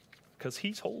 because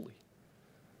he's holy.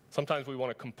 Sometimes we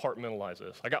want to compartmentalize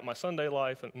this. I got my Sunday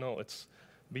life, and no, it's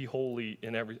be holy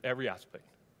in every aspect.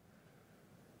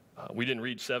 We didn't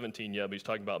read 17 yet, but he's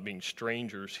talking about being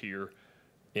strangers here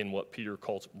in what Peter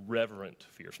calls reverent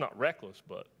fear. It's not reckless,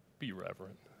 but be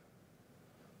reverent.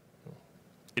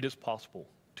 It is possible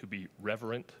to be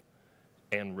reverent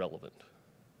and relevant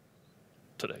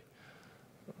today.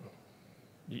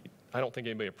 I don't think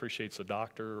anybody appreciates a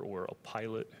doctor or a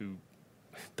pilot who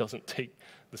doesn't take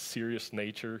the serious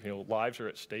nature. Lives are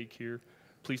at stake here.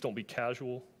 Please don't be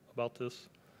casual about this.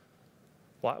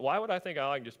 Why would I think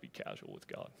I can just be casual with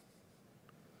God?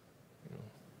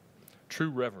 True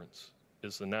reverence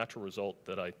is the natural result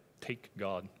that I take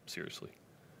God seriously.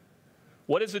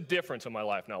 What is the difference in my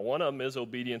life now? One of them is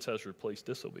obedience has replaced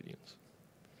disobedience.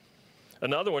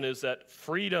 Another one is that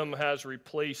freedom has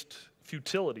replaced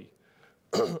futility.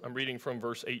 I'm reading from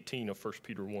verse 18 of 1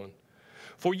 Peter 1.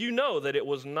 For you know that it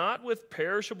was not with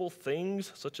perishable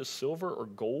things such as silver or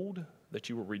gold that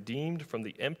you were redeemed from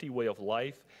the empty way of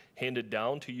life handed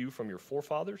down to you from your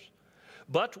forefathers,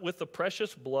 but with the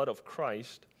precious blood of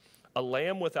Christ, a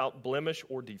lamb without blemish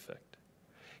or defect.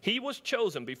 He was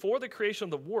chosen before the creation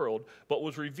of the world, but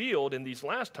was revealed in these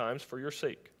last times for your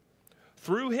sake.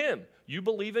 Through him, you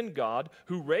believe in God,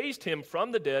 who raised him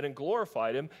from the dead and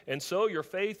glorified him, and so your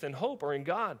faith and hope are in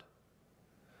God.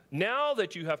 Now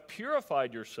that you have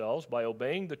purified yourselves by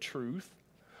obeying the truth,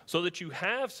 so that you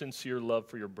have sincere love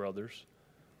for your brothers,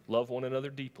 love one another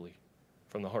deeply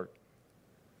from the heart.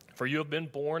 For you have been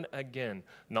born again,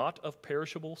 not of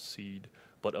perishable seed,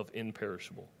 but of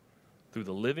imperishable, through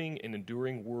the living and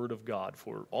enduring word of God.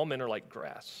 For all men are like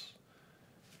grass,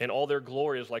 and all their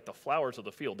glory is like the flowers of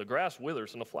the field. The grass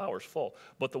withers and the flowers fall,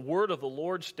 but the word of the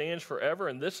Lord stands forever,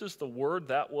 and this is the word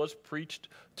that was preached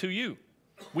to you.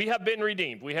 We have been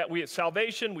redeemed. We had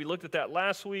salvation. We looked at that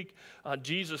last week.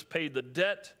 Jesus paid the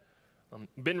debt.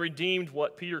 Been redeemed,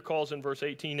 what Peter calls in verse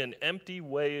 18, an empty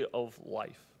way of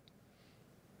life.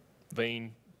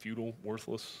 Vain, futile,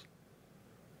 worthless,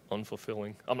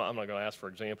 unfulfilling. I'm not going to ask for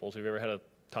examples. Have you ever had a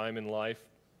time in life,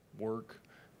 work,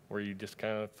 where you just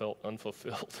kind of felt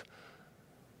unfulfilled?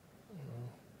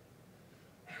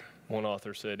 One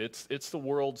author said, it's the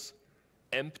world's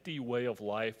empty way of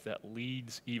life that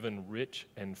leads even rich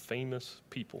and famous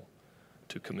people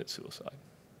to commit suicide.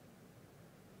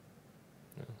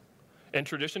 Yeah. And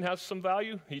tradition has some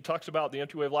value. He talks about the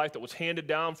empty way of life that was handed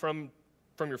down from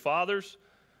your fathers.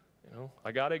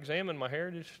 I got to examine my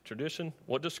heritage, tradition.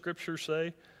 What does Scripture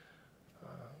say?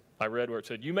 I read where it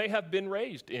said, you may have been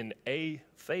raised in a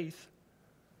faith,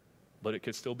 but it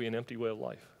could still be an empty way of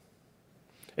life.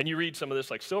 And you read some of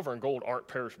this, like silver and gold aren't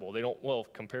perishable. They don't, well,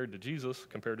 compared to Jesus,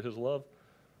 compared to his love,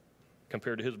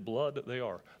 compared to his blood, they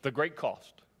are. The great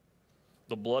cost,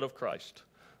 the blood of Christ.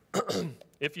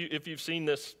 If you've seen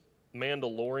this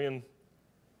Mandalorian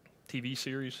TV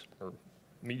series or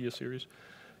media series,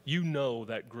 you know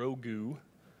that Grogu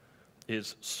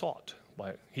is sought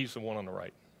by, he's the one on the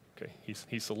right. Okay,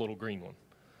 he's the little green one,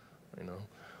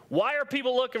 Why are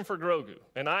people looking for Grogu?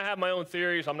 And I have my own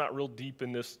theories. I'm not real deep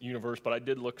in this universe, but I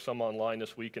did look some online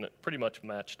this week, and it pretty much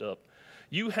matched up.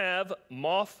 You have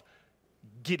Moff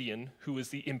Gideon, who is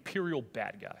the Imperial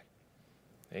bad guy.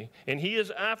 Okay? And he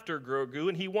is after Grogu,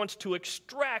 and he wants to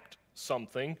extract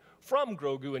something from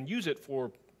Grogu and use it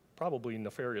for probably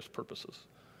nefarious purposes.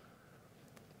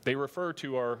 They refer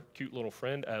to our cute little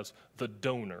friend as the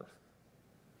donor.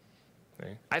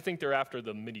 Okay? I think they're after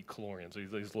the midi-chlorians,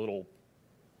 these little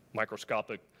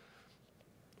microscopic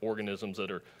organisms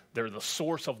they're the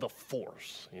source of the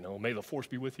force. May the force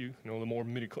be with you. The more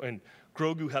and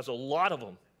Grogu has a lot of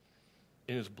them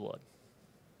in his blood.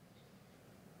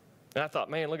 And I thought,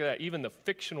 man, look at that. Even the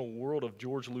fictional world of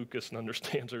George Lucas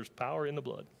understands there's power in the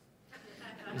blood.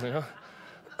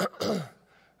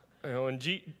 And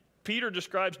Peter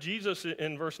describes Jesus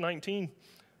in verse 19,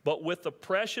 but with the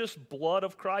precious blood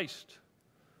of Christ,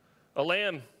 a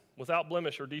lamb without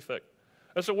blemish or defect.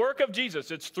 It's the work of Jesus.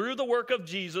 It's through the work of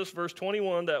Jesus, verse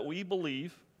 21, that we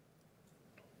believe.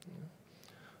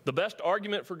 The best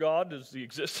argument for God is the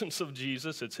existence of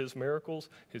Jesus. It's his miracles,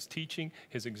 his teaching,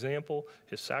 his example,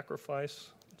 his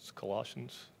sacrifice. It's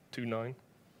Colossians 2:9.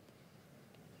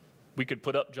 We could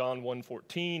put up John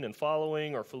 1:14 and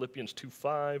following, or Philippians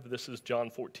 2:5. This is John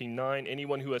 14:9.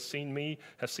 Anyone who has seen me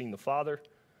has seen the Father.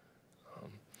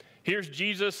 Here's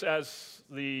Jesus as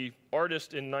the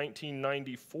artist in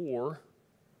 1994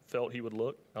 felt he would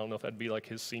look. I don't know if that'd be like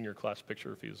his senior class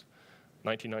picture if he was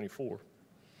 1994.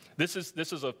 This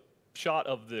is a shot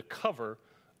of the cover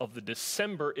of the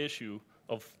December issue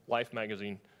of Life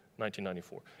magazine,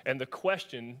 1994. And the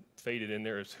question faded in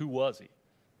there is, who was he?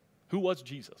 Who was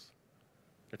Jesus?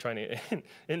 They're trying to,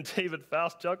 and David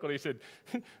Faust chuckled. He said,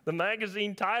 the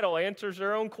magazine title answers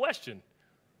their own question.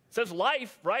 It says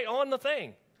life right on the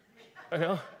thing.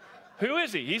 Who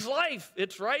is he? He's life.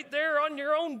 It's right there on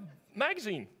your own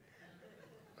magazine.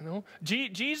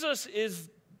 Jesus is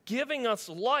giving us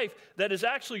life that is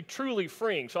actually truly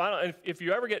freeing. So if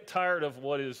you ever get tired of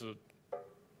what is a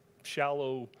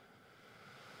shallow,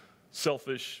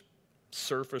 selfish,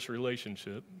 surface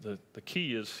relationship, the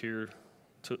key is here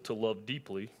to love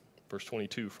deeply, verse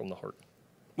 22, from the heart.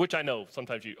 Which I know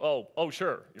sometimes sure, you're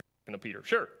talking to Peter.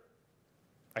 Sure,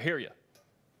 I hear you.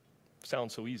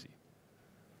 Sounds so easy.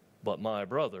 But my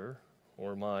brother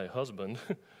or my husband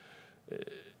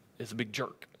is a big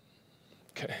jerk.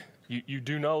 Okay, you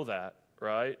do know that,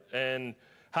 right? And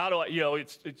how do I,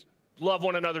 it's love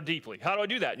one another deeply. How do I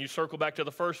do that? And you circle back to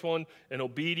the first one, in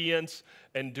obedience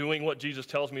and doing what Jesus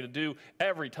tells me to do.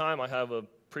 Every time I have a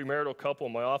premarital couple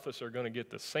in my office, they're going to get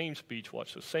the same speech,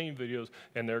 watch the same videos,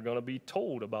 and they're going to be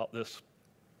told about this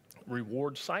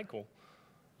reward cycle,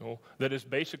 that is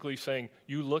basically saying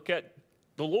you look at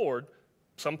the Lord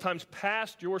sometimes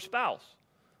past your spouse.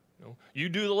 You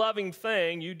do the loving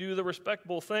thing, you do the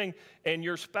respectable thing, and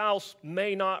your spouse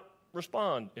may not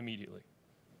respond immediately.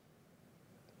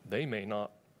 They may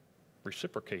not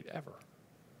reciprocate ever.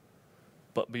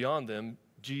 But beyond them,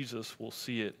 Jesus will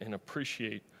see it and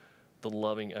appreciate the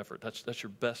loving effort. That's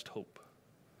your best hope.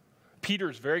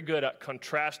 Peter's very good at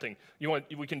contrasting.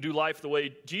 We can do life the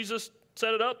way Jesus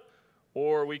set it up,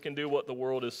 or we can do what the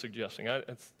world is suggesting. I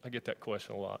get that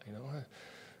question a lot.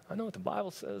 I know what the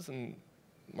Bible says, and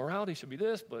morality should be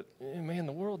this, but man,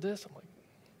 the world this. I'm like,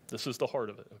 this is the heart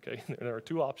of it, okay? There are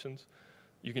two options.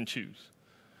 You can choose.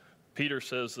 Peter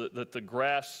says that the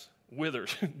grass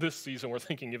withers. This season, we're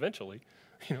thinking eventually,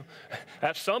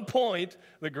 at some point,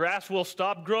 the grass will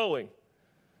stop growing.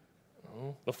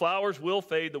 The flowers will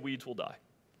fade, the weeds will die.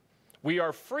 We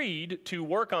are freed to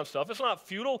work on stuff. It's not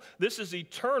futile. This is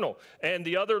eternal. And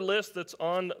the other list that's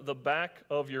on the back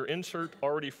of your insert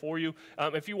already for you,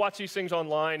 if you watch these things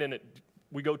online and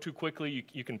we go too quickly,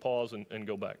 you can pause and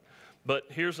go back. But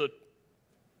here's a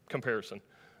comparison.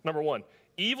 Number one,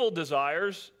 evil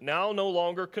desires now no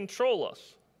longer control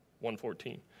us.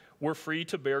 1:14. We're free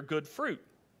to bear good fruit.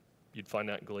 You'd find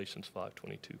that in Galatians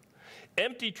 5:22.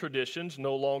 Empty traditions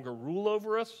no longer rule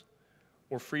over us.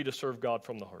 We're free to serve God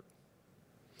from the heart.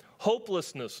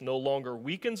 Hopelessness no longer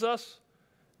weakens us.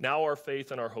 Now our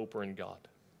faith and our hope are in God.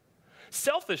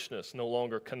 Selfishness no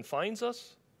longer confines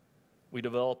us. We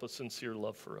develop a sincere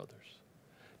love for others.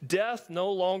 Death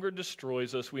no longer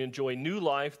destroys us. We enjoy new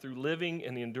life through living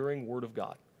in the enduring Word of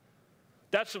God.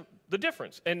 That's the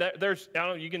difference. And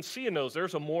you can see in those,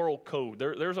 there's a moral code.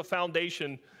 There's a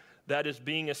foundation that is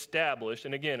being established.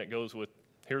 And again, it goes with,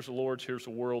 here's the Lord's, here's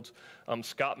the world's.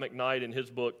 Scott McKnight in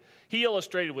his book, he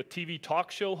illustrated with TV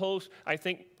talk show hosts. I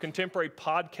think contemporary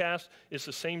podcast is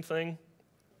the same thing.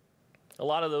 A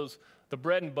lot of those, the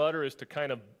bread and butter is to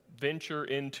kind of venture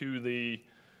into the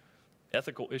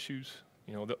ethical issues.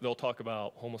 They'll talk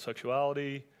about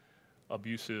homosexuality,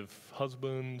 abusive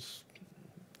husbands.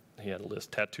 He had a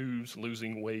list, tattoos,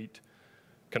 losing weight,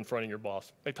 confronting your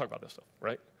boss. They talk about this stuff,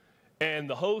 right? And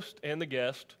the host and the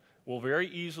guest will very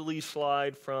easily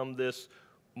slide from this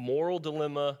moral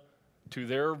dilemma to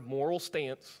their moral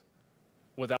stance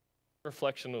without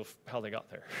reflection of how they got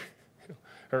there.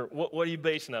 Or what are you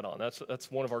basing that on?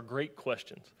 That's one of our great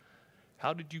questions.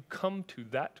 How did you come to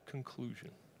that conclusion?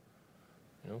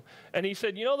 And he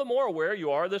said, the more aware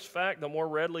you are of this fact, the more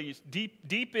readily,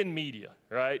 deep in media,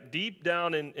 right? Deep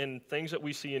down in things that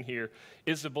we see and hear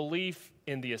is the belief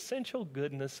in the essential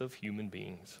goodness of human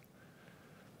beings.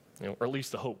 Or at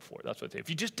least the hope for it. That's what they say. If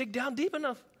you just dig down deep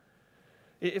enough,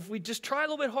 if we just try a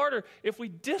little bit harder, if we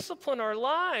discipline our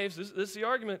lives, this is the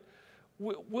argument,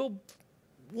 we'll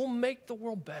make the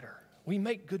world better. We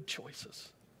make good choices.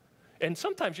 And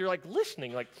sometimes you're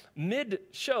listening,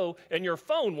 mid-show, and your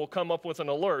phone will come up with an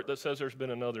alert that says there's been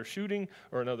another shooting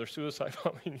or another suicide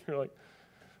bombing. And you're like,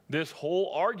 this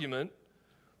whole argument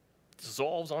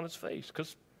dissolves on its face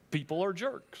because people are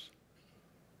jerks.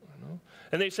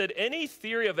 And they said any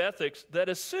theory of ethics that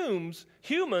assumes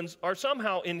humans are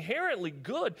somehow inherently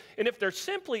good, and if they're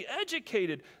simply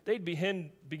educated, they'd begin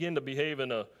to behave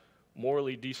in a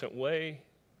morally decent way.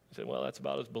 He said, well, that's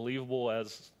about as believable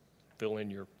as fill in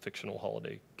your fictional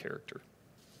holiday character.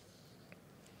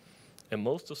 And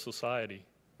most of society,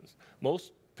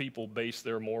 most people base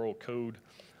their moral code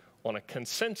on a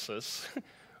consensus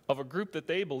of a group that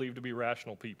they believe to be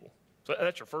rational people. So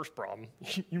that's your first problem.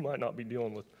 You might not be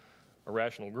dealing with a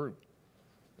rational group.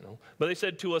 But they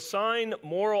said to assign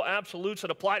moral absolutes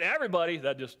that apply to everybody,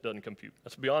 that just doesn't compute.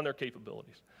 That's beyond their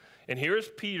capabilities. And here's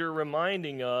Peter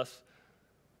reminding us,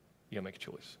 you gotta make a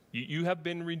choice. You have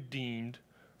been redeemed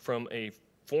from a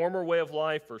former way of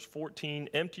life, verse 14,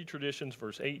 empty traditions,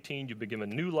 verse 18. You've been given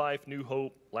new life, new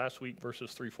hope, last week,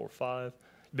 verses 3, 4, 5.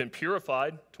 You've been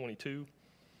purified, 22.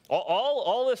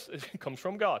 All this comes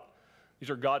from God. These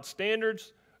are God's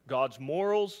standards, God's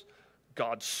morals,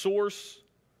 God's source,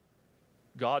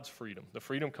 God's freedom. The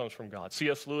freedom comes from God.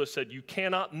 C.S. Lewis said, you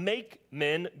cannot make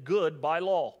men good by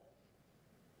law.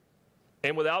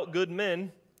 And without good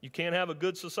men, you can't have a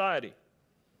good society.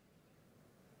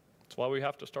 That's why we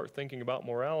have to start thinking about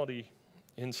morality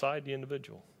inside the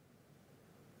individual.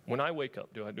 When I wake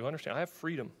up, do I understand? I have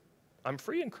freedom. I'm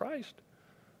free in Christ.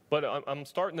 But I'm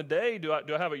starting the day, do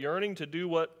I have a yearning to do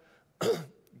what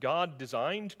God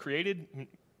designed, created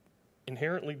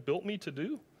inherently built me to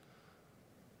do?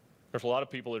 There's a lot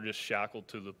of people that are just shackled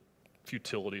to the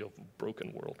futility of a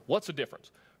broken world. What's the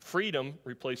difference? Freedom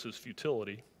replaces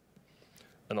futility.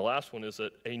 And the last one is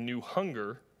that a new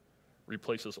hunger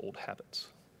replaces old habits.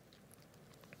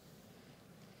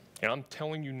 And I'm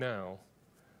telling you now,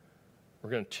 we're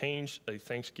going to change a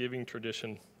Thanksgiving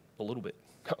tradition a little bit.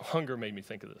 Hunger made me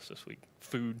think of this week.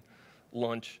 Food,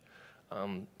 lunch.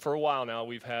 For a while now,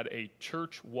 we've had a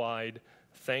church-wide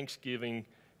Thanksgiving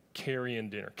carry-in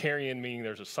dinner. Carry-in meaning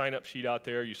there's a sign-up sheet out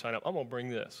there. You sign up, I'm going to bring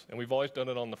this. And we've always done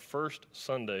it on the first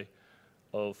Sunday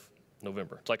of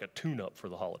November. It's like a tune-up for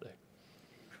the holiday.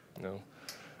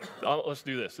 Let's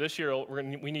do this. This year, I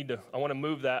want to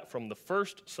move that from the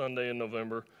first Sunday in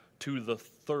November to the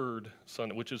third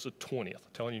Sunday, which is the 20th. I'm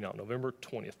telling you now, November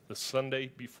 20th, the Sunday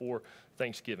before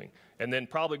Thanksgiving. And then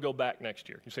probably go back next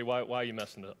year. You say, why are you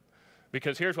messing it up?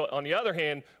 Because here's what, on the other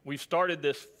hand, we've started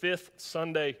this 5th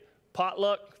Sunday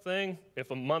potluck thing. If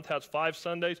a month has 5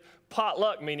 Sundays,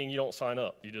 potluck meaning you don't sign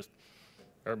up.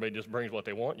 Everybody just brings what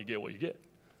they want, you get what you get.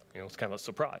 It's kind of a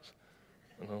surprise.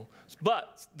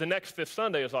 But the next 5th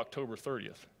Sunday is October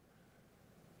 30th,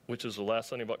 which is the last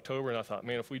Sunday of October. And I thought,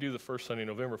 man, if we do the first Sunday in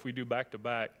November, if we do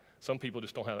back-to-back, some people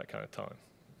just don't have that kind of time.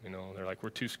 They're like, we're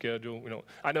too scheduled.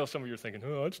 I know some of you are thinking,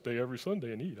 I'd stay every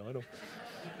Sunday and eat. I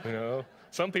don't,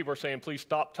 Some people are saying, please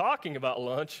stop talking about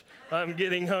lunch. I'm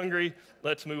getting hungry.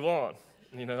 Let's move on,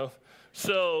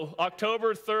 So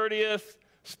October 30th,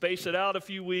 space it out a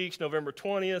few weeks. November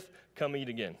 20th, come eat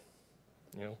again,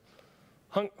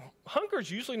 Hunger is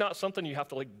usually not something you have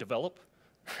to develop.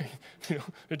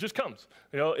 It just comes.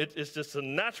 It's just a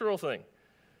natural thing.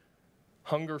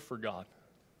 Hunger for God.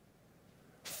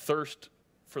 Thirst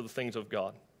for the things of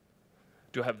God.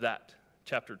 Do I have that?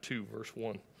 Chapter 2, verse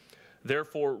 1.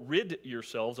 Therefore, rid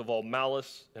yourselves of all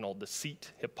malice and all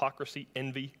deceit, hypocrisy,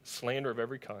 envy, slander of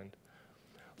every kind.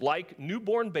 Like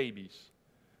newborn babies,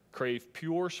 crave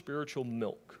pure spiritual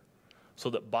milk, so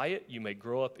that by it you may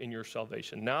grow up in your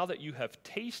salvation, now that you have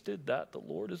tasted that the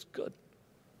Lord is good.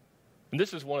 And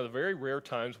this is one of the very rare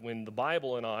times when the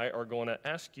Bible and I are going to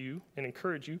ask you and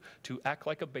encourage you to act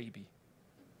like a baby.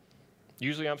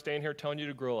 Usually I'm standing here telling you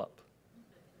to grow up.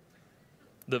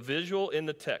 The visual in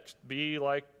the text, be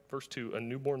like, verse 2, a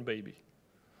newborn baby.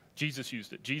 Jesus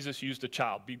used it. Jesus used a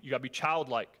child. You got to be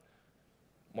childlike,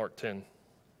 Mark 10,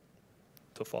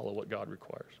 to follow what God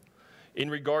requires. In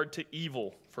regard to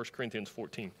evil, 1 Corinthians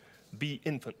 14, be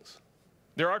infants.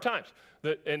 There are times,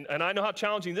 and I know how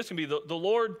challenging this can be. The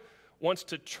Lord wants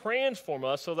to transform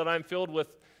us so that I'm filled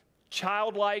with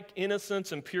childlike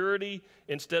innocence and purity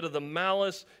instead of the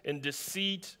malice and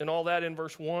deceit and all that in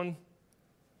verse 1.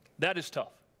 That is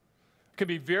tough. It can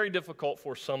be very difficult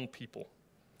for some people.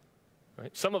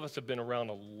 Right? Some of us have been around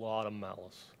a lot of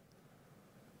malice,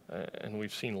 and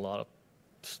we've seen a lot of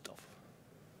stuff.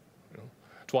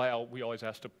 That's why we always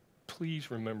ask to please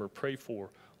remember, pray for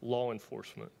law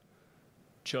enforcement,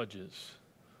 judges,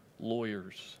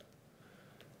 lawyers,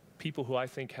 people who I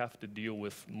think have to deal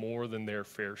with more than their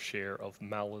fair share of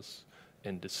malice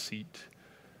and deceit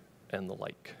and the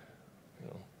like.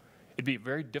 It'd be a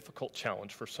very difficult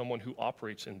challenge for someone who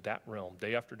operates in that realm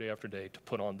day after day after day to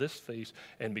put on this face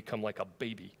and become like a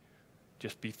baby,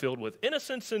 just be filled with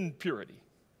innocence and purity.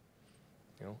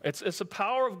 It's the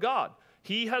power of God.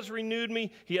 He has renewed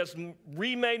me. He has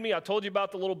remade me. I told you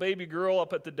about the little baby girl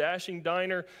up at the Dashing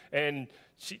Diner, and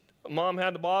Mom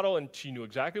had the bottle, and she knew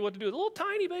exactly what to do. The little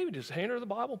tiny baby, just hand her the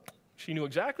Bible. She knew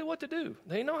exactly what to do.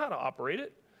 They know how to operate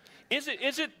it. Is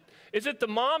it the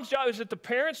mom's job? Is it the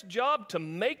parent's job to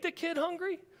make the kid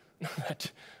hungry?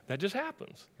 That just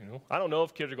happens. I don't know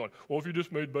if kids are going, well, if you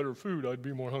just made better food, I'd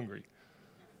be more hungry.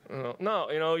 No,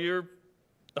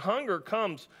 the hunger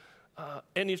comes,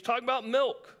 and he's talking about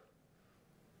milk.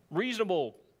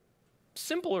 Reasonable,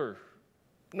 simpler,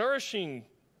 nourishing,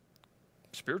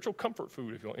 spiritual comfort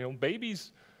food. If you want,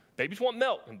 babies want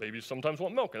milk, and babies sometimes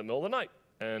want milk in the middle of the night.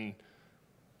 And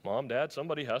mom, dad,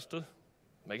 somebody has to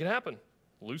make it happen.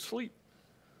 Lose sleep.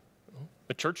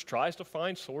 The church tries to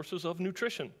find sources of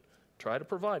nutrition, try to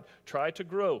provide, try to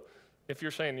grow. If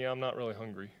you're saying, I'm not really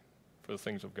hungry for the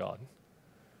things of God,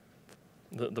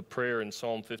 the prayer in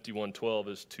Psalm 51:12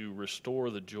 is to restore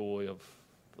the joy of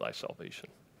thy salvation.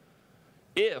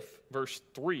 If, verse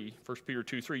 3, 1 Peter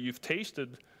 2:3, you've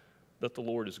tasted that the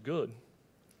Lord is good,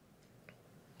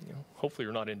 hopefully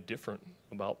you're not indifferent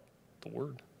about the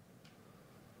word.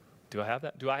 Do I have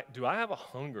that? Do I have a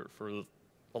hunger for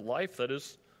a life that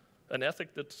is an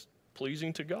ethic that's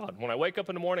pleasing to God? When I wake up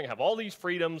in the morning, I have all these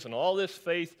freedoms and all this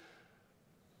faith.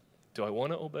 Do I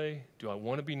want to obey? Do I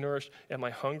want to be nourished? Am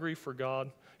I hungry for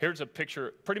God? Here's a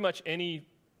picture. Pretty much any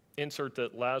insert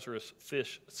that Lazarus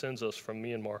Fish sends us from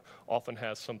Myanmar often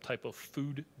has some type of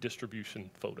food distribution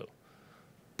photo.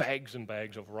 Bags and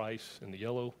bags of rice in the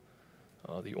yellow,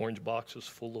 the orange boxes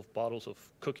full of bottles of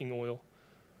cooking oil.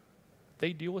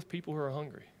 They deal with people who are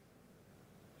hungry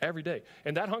every day.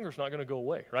 And that hunger is not going to go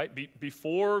away, right?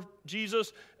 Before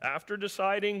Jesus, after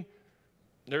deciding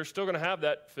they're still going to have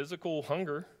that physical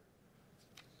hunger,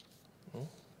 well,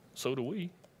 so do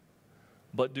we.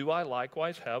 But do I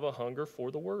likewise have a hunger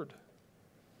for the Word?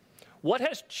 What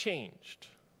has changed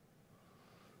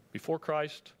before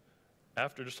Christ,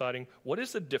 after deciding, what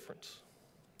is the difference?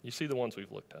 You see the ones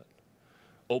we've looked at.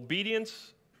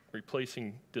 Obedience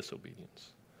replacing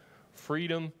disobedience.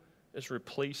 Freedom is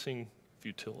replacing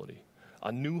futility.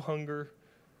 A new hunger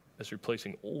is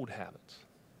replacing old habits.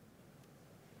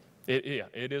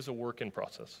 It is a work in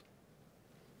process.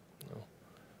 No.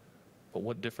 But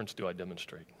what difference do I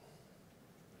demonstrate?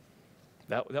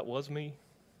 That was me.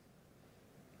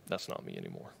 That's not me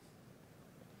anymore.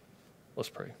 Let's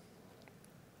pray.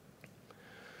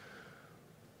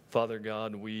 Father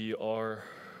God, we are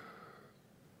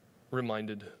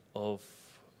reminded of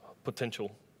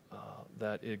potential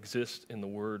that exists in the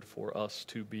Word for us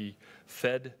to be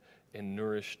fed and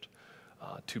nourished,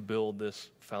 to build this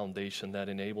foundation that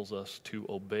enables us to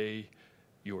obey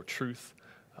your truth,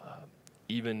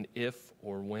 even if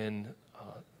or when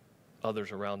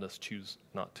others around us choose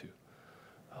not to.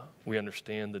 We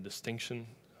understand the distinction.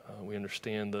 We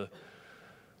understand the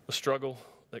struggle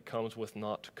that comes with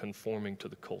not conforming to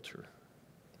the culture.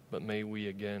 But may we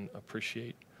again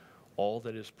appreciate all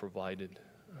that is provided.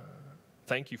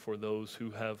 Thank you for those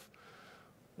who have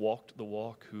walked the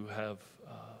walk, who have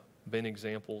been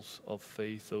examples of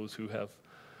faith, those who have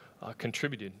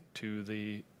contributed to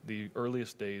the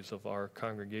earliest days of our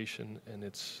congregation and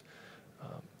its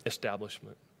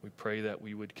establishment. We pray that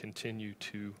we would continue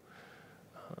to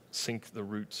sink the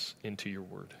roots into your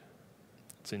word.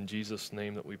 It's in Jesus'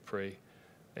 name that we pray.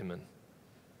 Amen.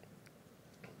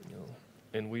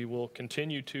 And we will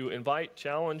continue to invite,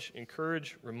 challenge,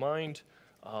 encourage, remind.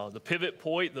 The pivot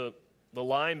point, the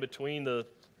line between the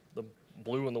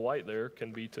blue and the white there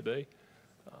can be today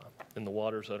in the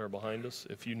waters that are behind us.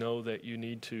 If you know that you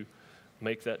need to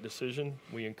make that decision,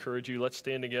 we encourage you. Let's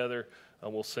stand together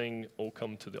and we'll sing, "O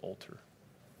Come to the Altar."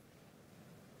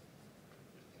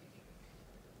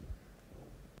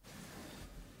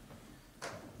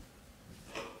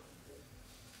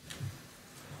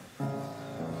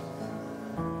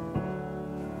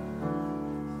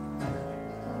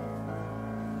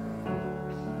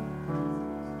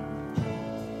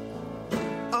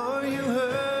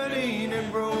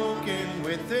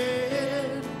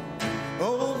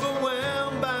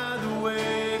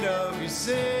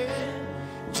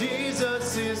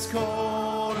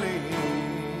 Calling.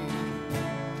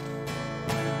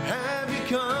 Have you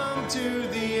come to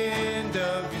the end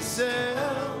of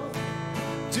yourself?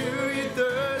 Do you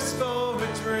thirst for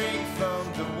a drink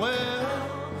from the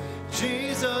well?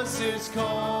 Jesus is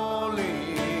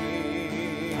calling.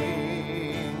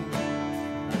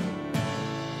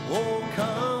 Oh,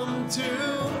 come to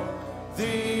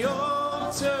the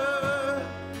altar.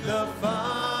 The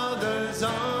Father's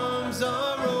arms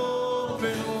are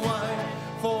open wide.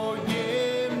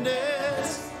 Forgiveness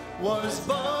was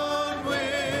bought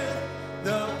with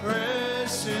the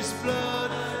precious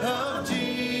blood of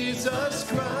Jesus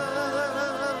Christ.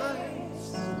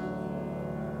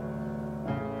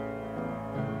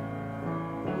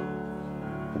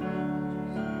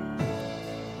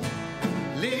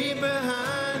 Leave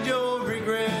behind your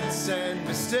regrets and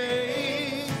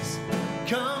mistakes.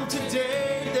 Come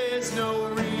today, there's no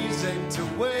reason to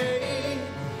wait.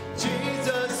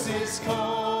 Jesus is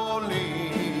calling.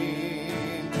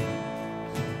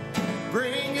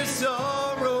 Bring your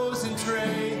sorrows and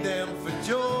trade them for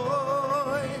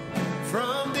joy.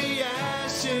 From the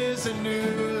ashes a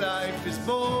new life is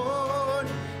born.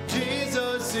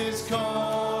 Jesus is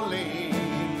calling.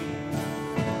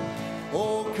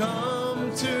 Oh,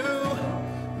 come to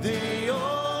the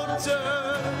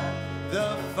altar.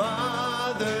 The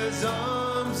Father's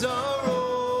arms are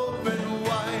open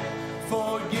wide.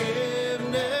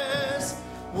 Forgiveness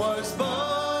was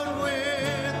bought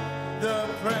with the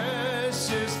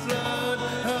precious blood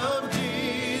of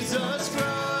Jesus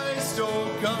Christ. Oh,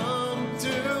 come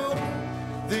to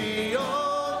the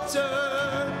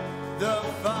altar. The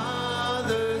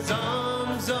Father's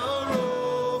arms are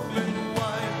open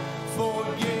wide.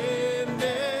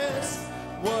 Forgiveness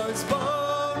was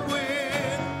bought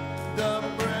with the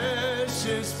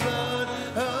precious blood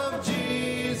of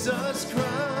Jesus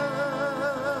Christ.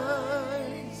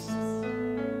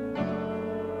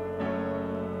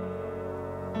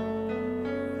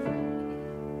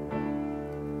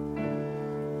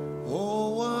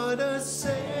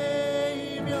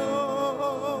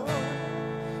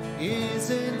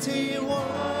 Isn't he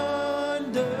wonderful?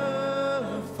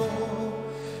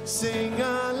 Sing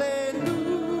hallelujah,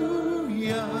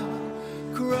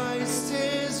 Christ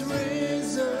is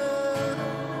risen.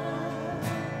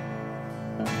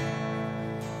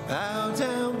 Bow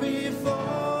down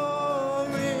before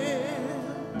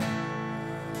him,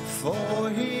 for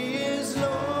he is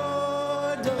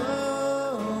Lord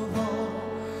of all.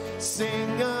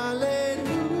 Sing hallelujah,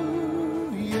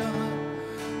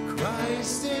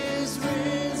 Christ is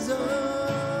risen.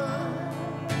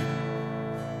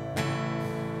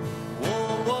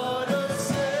 Oh, what a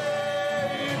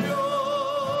Savior!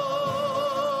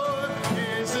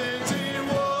 Isn't he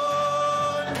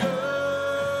wonderful?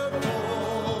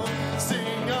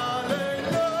 Sing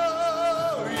hallelujah,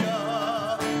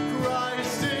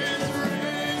 Christ is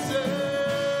risen.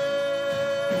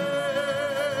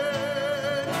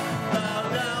 Bow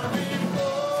down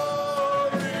before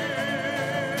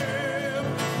him,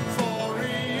 for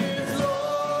he is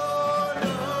Lord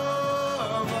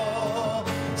of all.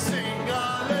 Sing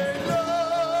hallelujah,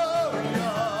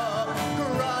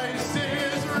 Christ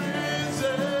is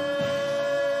risen.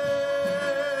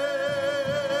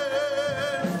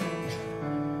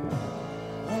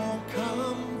 Oh,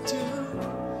 come to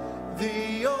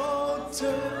the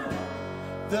altar.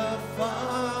 The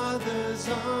Father's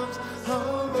arms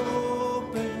are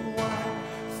open wide.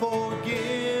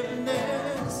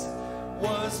 Forgiveness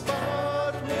was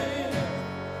bought with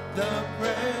the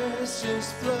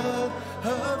precious blood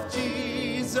of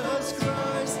Jesus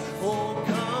Christ. Oh,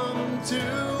 come to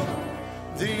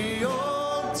the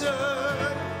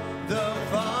altar. The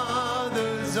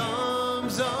Father's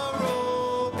arms are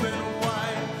open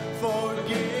wide.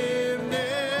 Forgiveness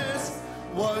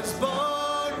was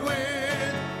bought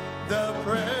with the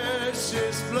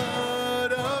precious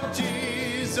blood of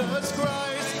Jesus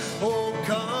Christ. Oh,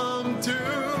 come to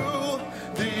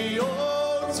the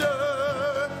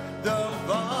altar. The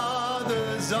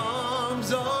Father's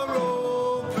arms are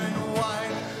open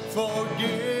wide.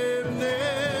 Forgiveness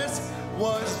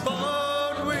was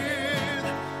bought with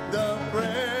the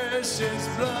precious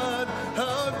blood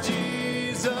of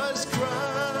Jesus Christ.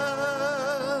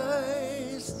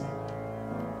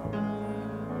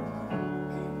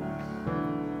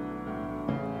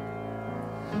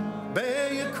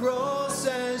 Bear your cross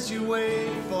as you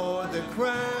wait for the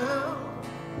crown.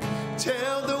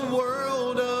 Tell the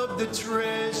world of the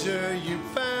treasure you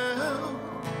found.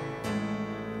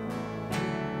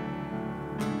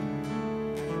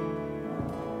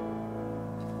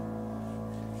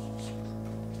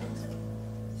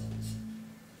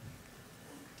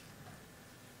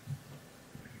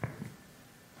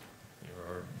 There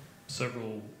are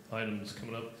several items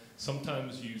coming up.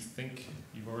 Sometimes you think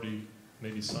you've already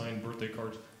maybe signed birthday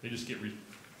cards. They just get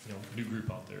new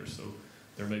group out there. So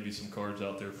there may be some cards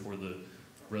out there for the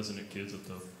resident kids at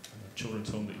the children's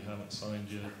home that you haven't signed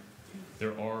yet.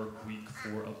 There are week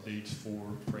 4 updates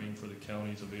for praying for the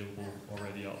counties available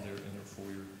already out there in their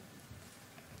foyer.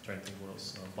 Trying to think what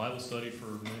else. Bible study for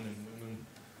men and women.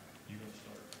 You gonna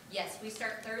start? Yes, we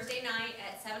start Thursday night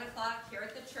at 7 o'clock here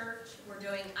at the church. We're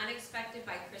doing Unexpected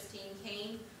by Christine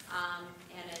Kane,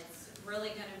 and it's really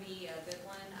going to be a good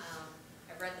one.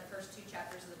 I've read the first 2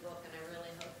 chapters of the book, and I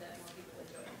really hope that more people will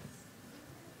join us.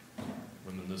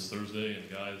 Women this Thursday, and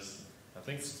guys, I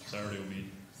think Saturday will be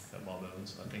at Bob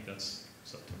Evans. I think that's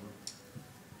September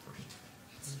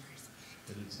 1st.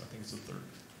 It is. I think it's the 3rd.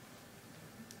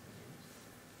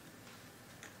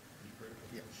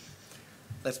 Yeah.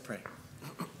 Let's pray.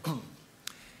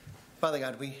 Father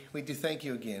God, we do thank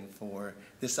you again for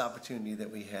this opportunity that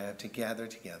we have to gather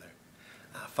together.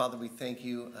 Father, we thank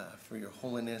you for your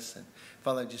holiness. And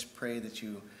Father, I just pray that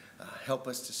you help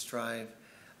us to strive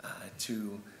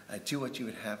to do what you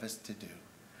would have us to do.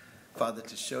 Father,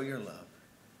 to show your love,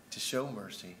 to show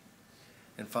mercy,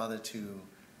 and Father, to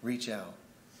reach out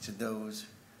to those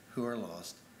who are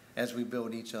lost as we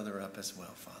build each other up as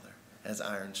well, Father, as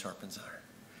iron sharpens iron.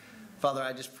 Father,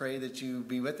 I just pray that you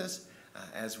be with us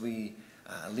as we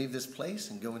leave this place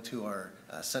and go into our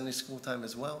Sunday school time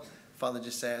as well. Father,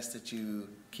 just ask that you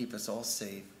keep us all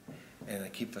safe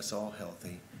and keep us all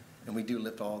healthy. And we do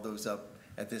lift all those up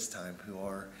at this time who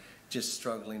are just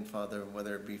struggling, Father,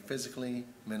 whether it be physically,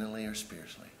 mentally, or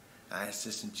spiritually. I ask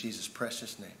this in Jesus'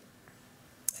 precious name.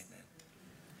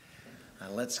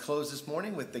 Amen. Let's close this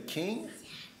morning with "The King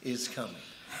is Coming."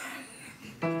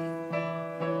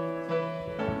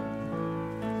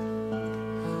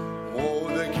 Oh,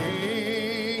 the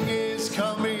King is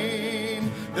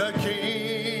coming. The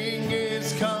King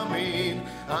is coming.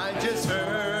 I just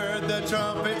heard the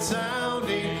trumpet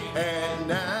sounding, and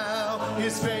now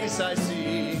his face I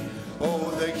see.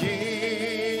 Oh, the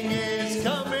King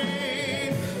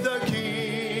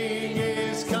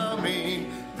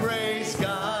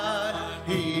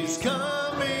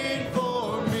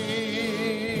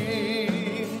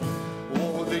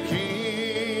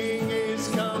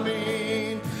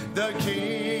the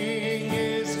King.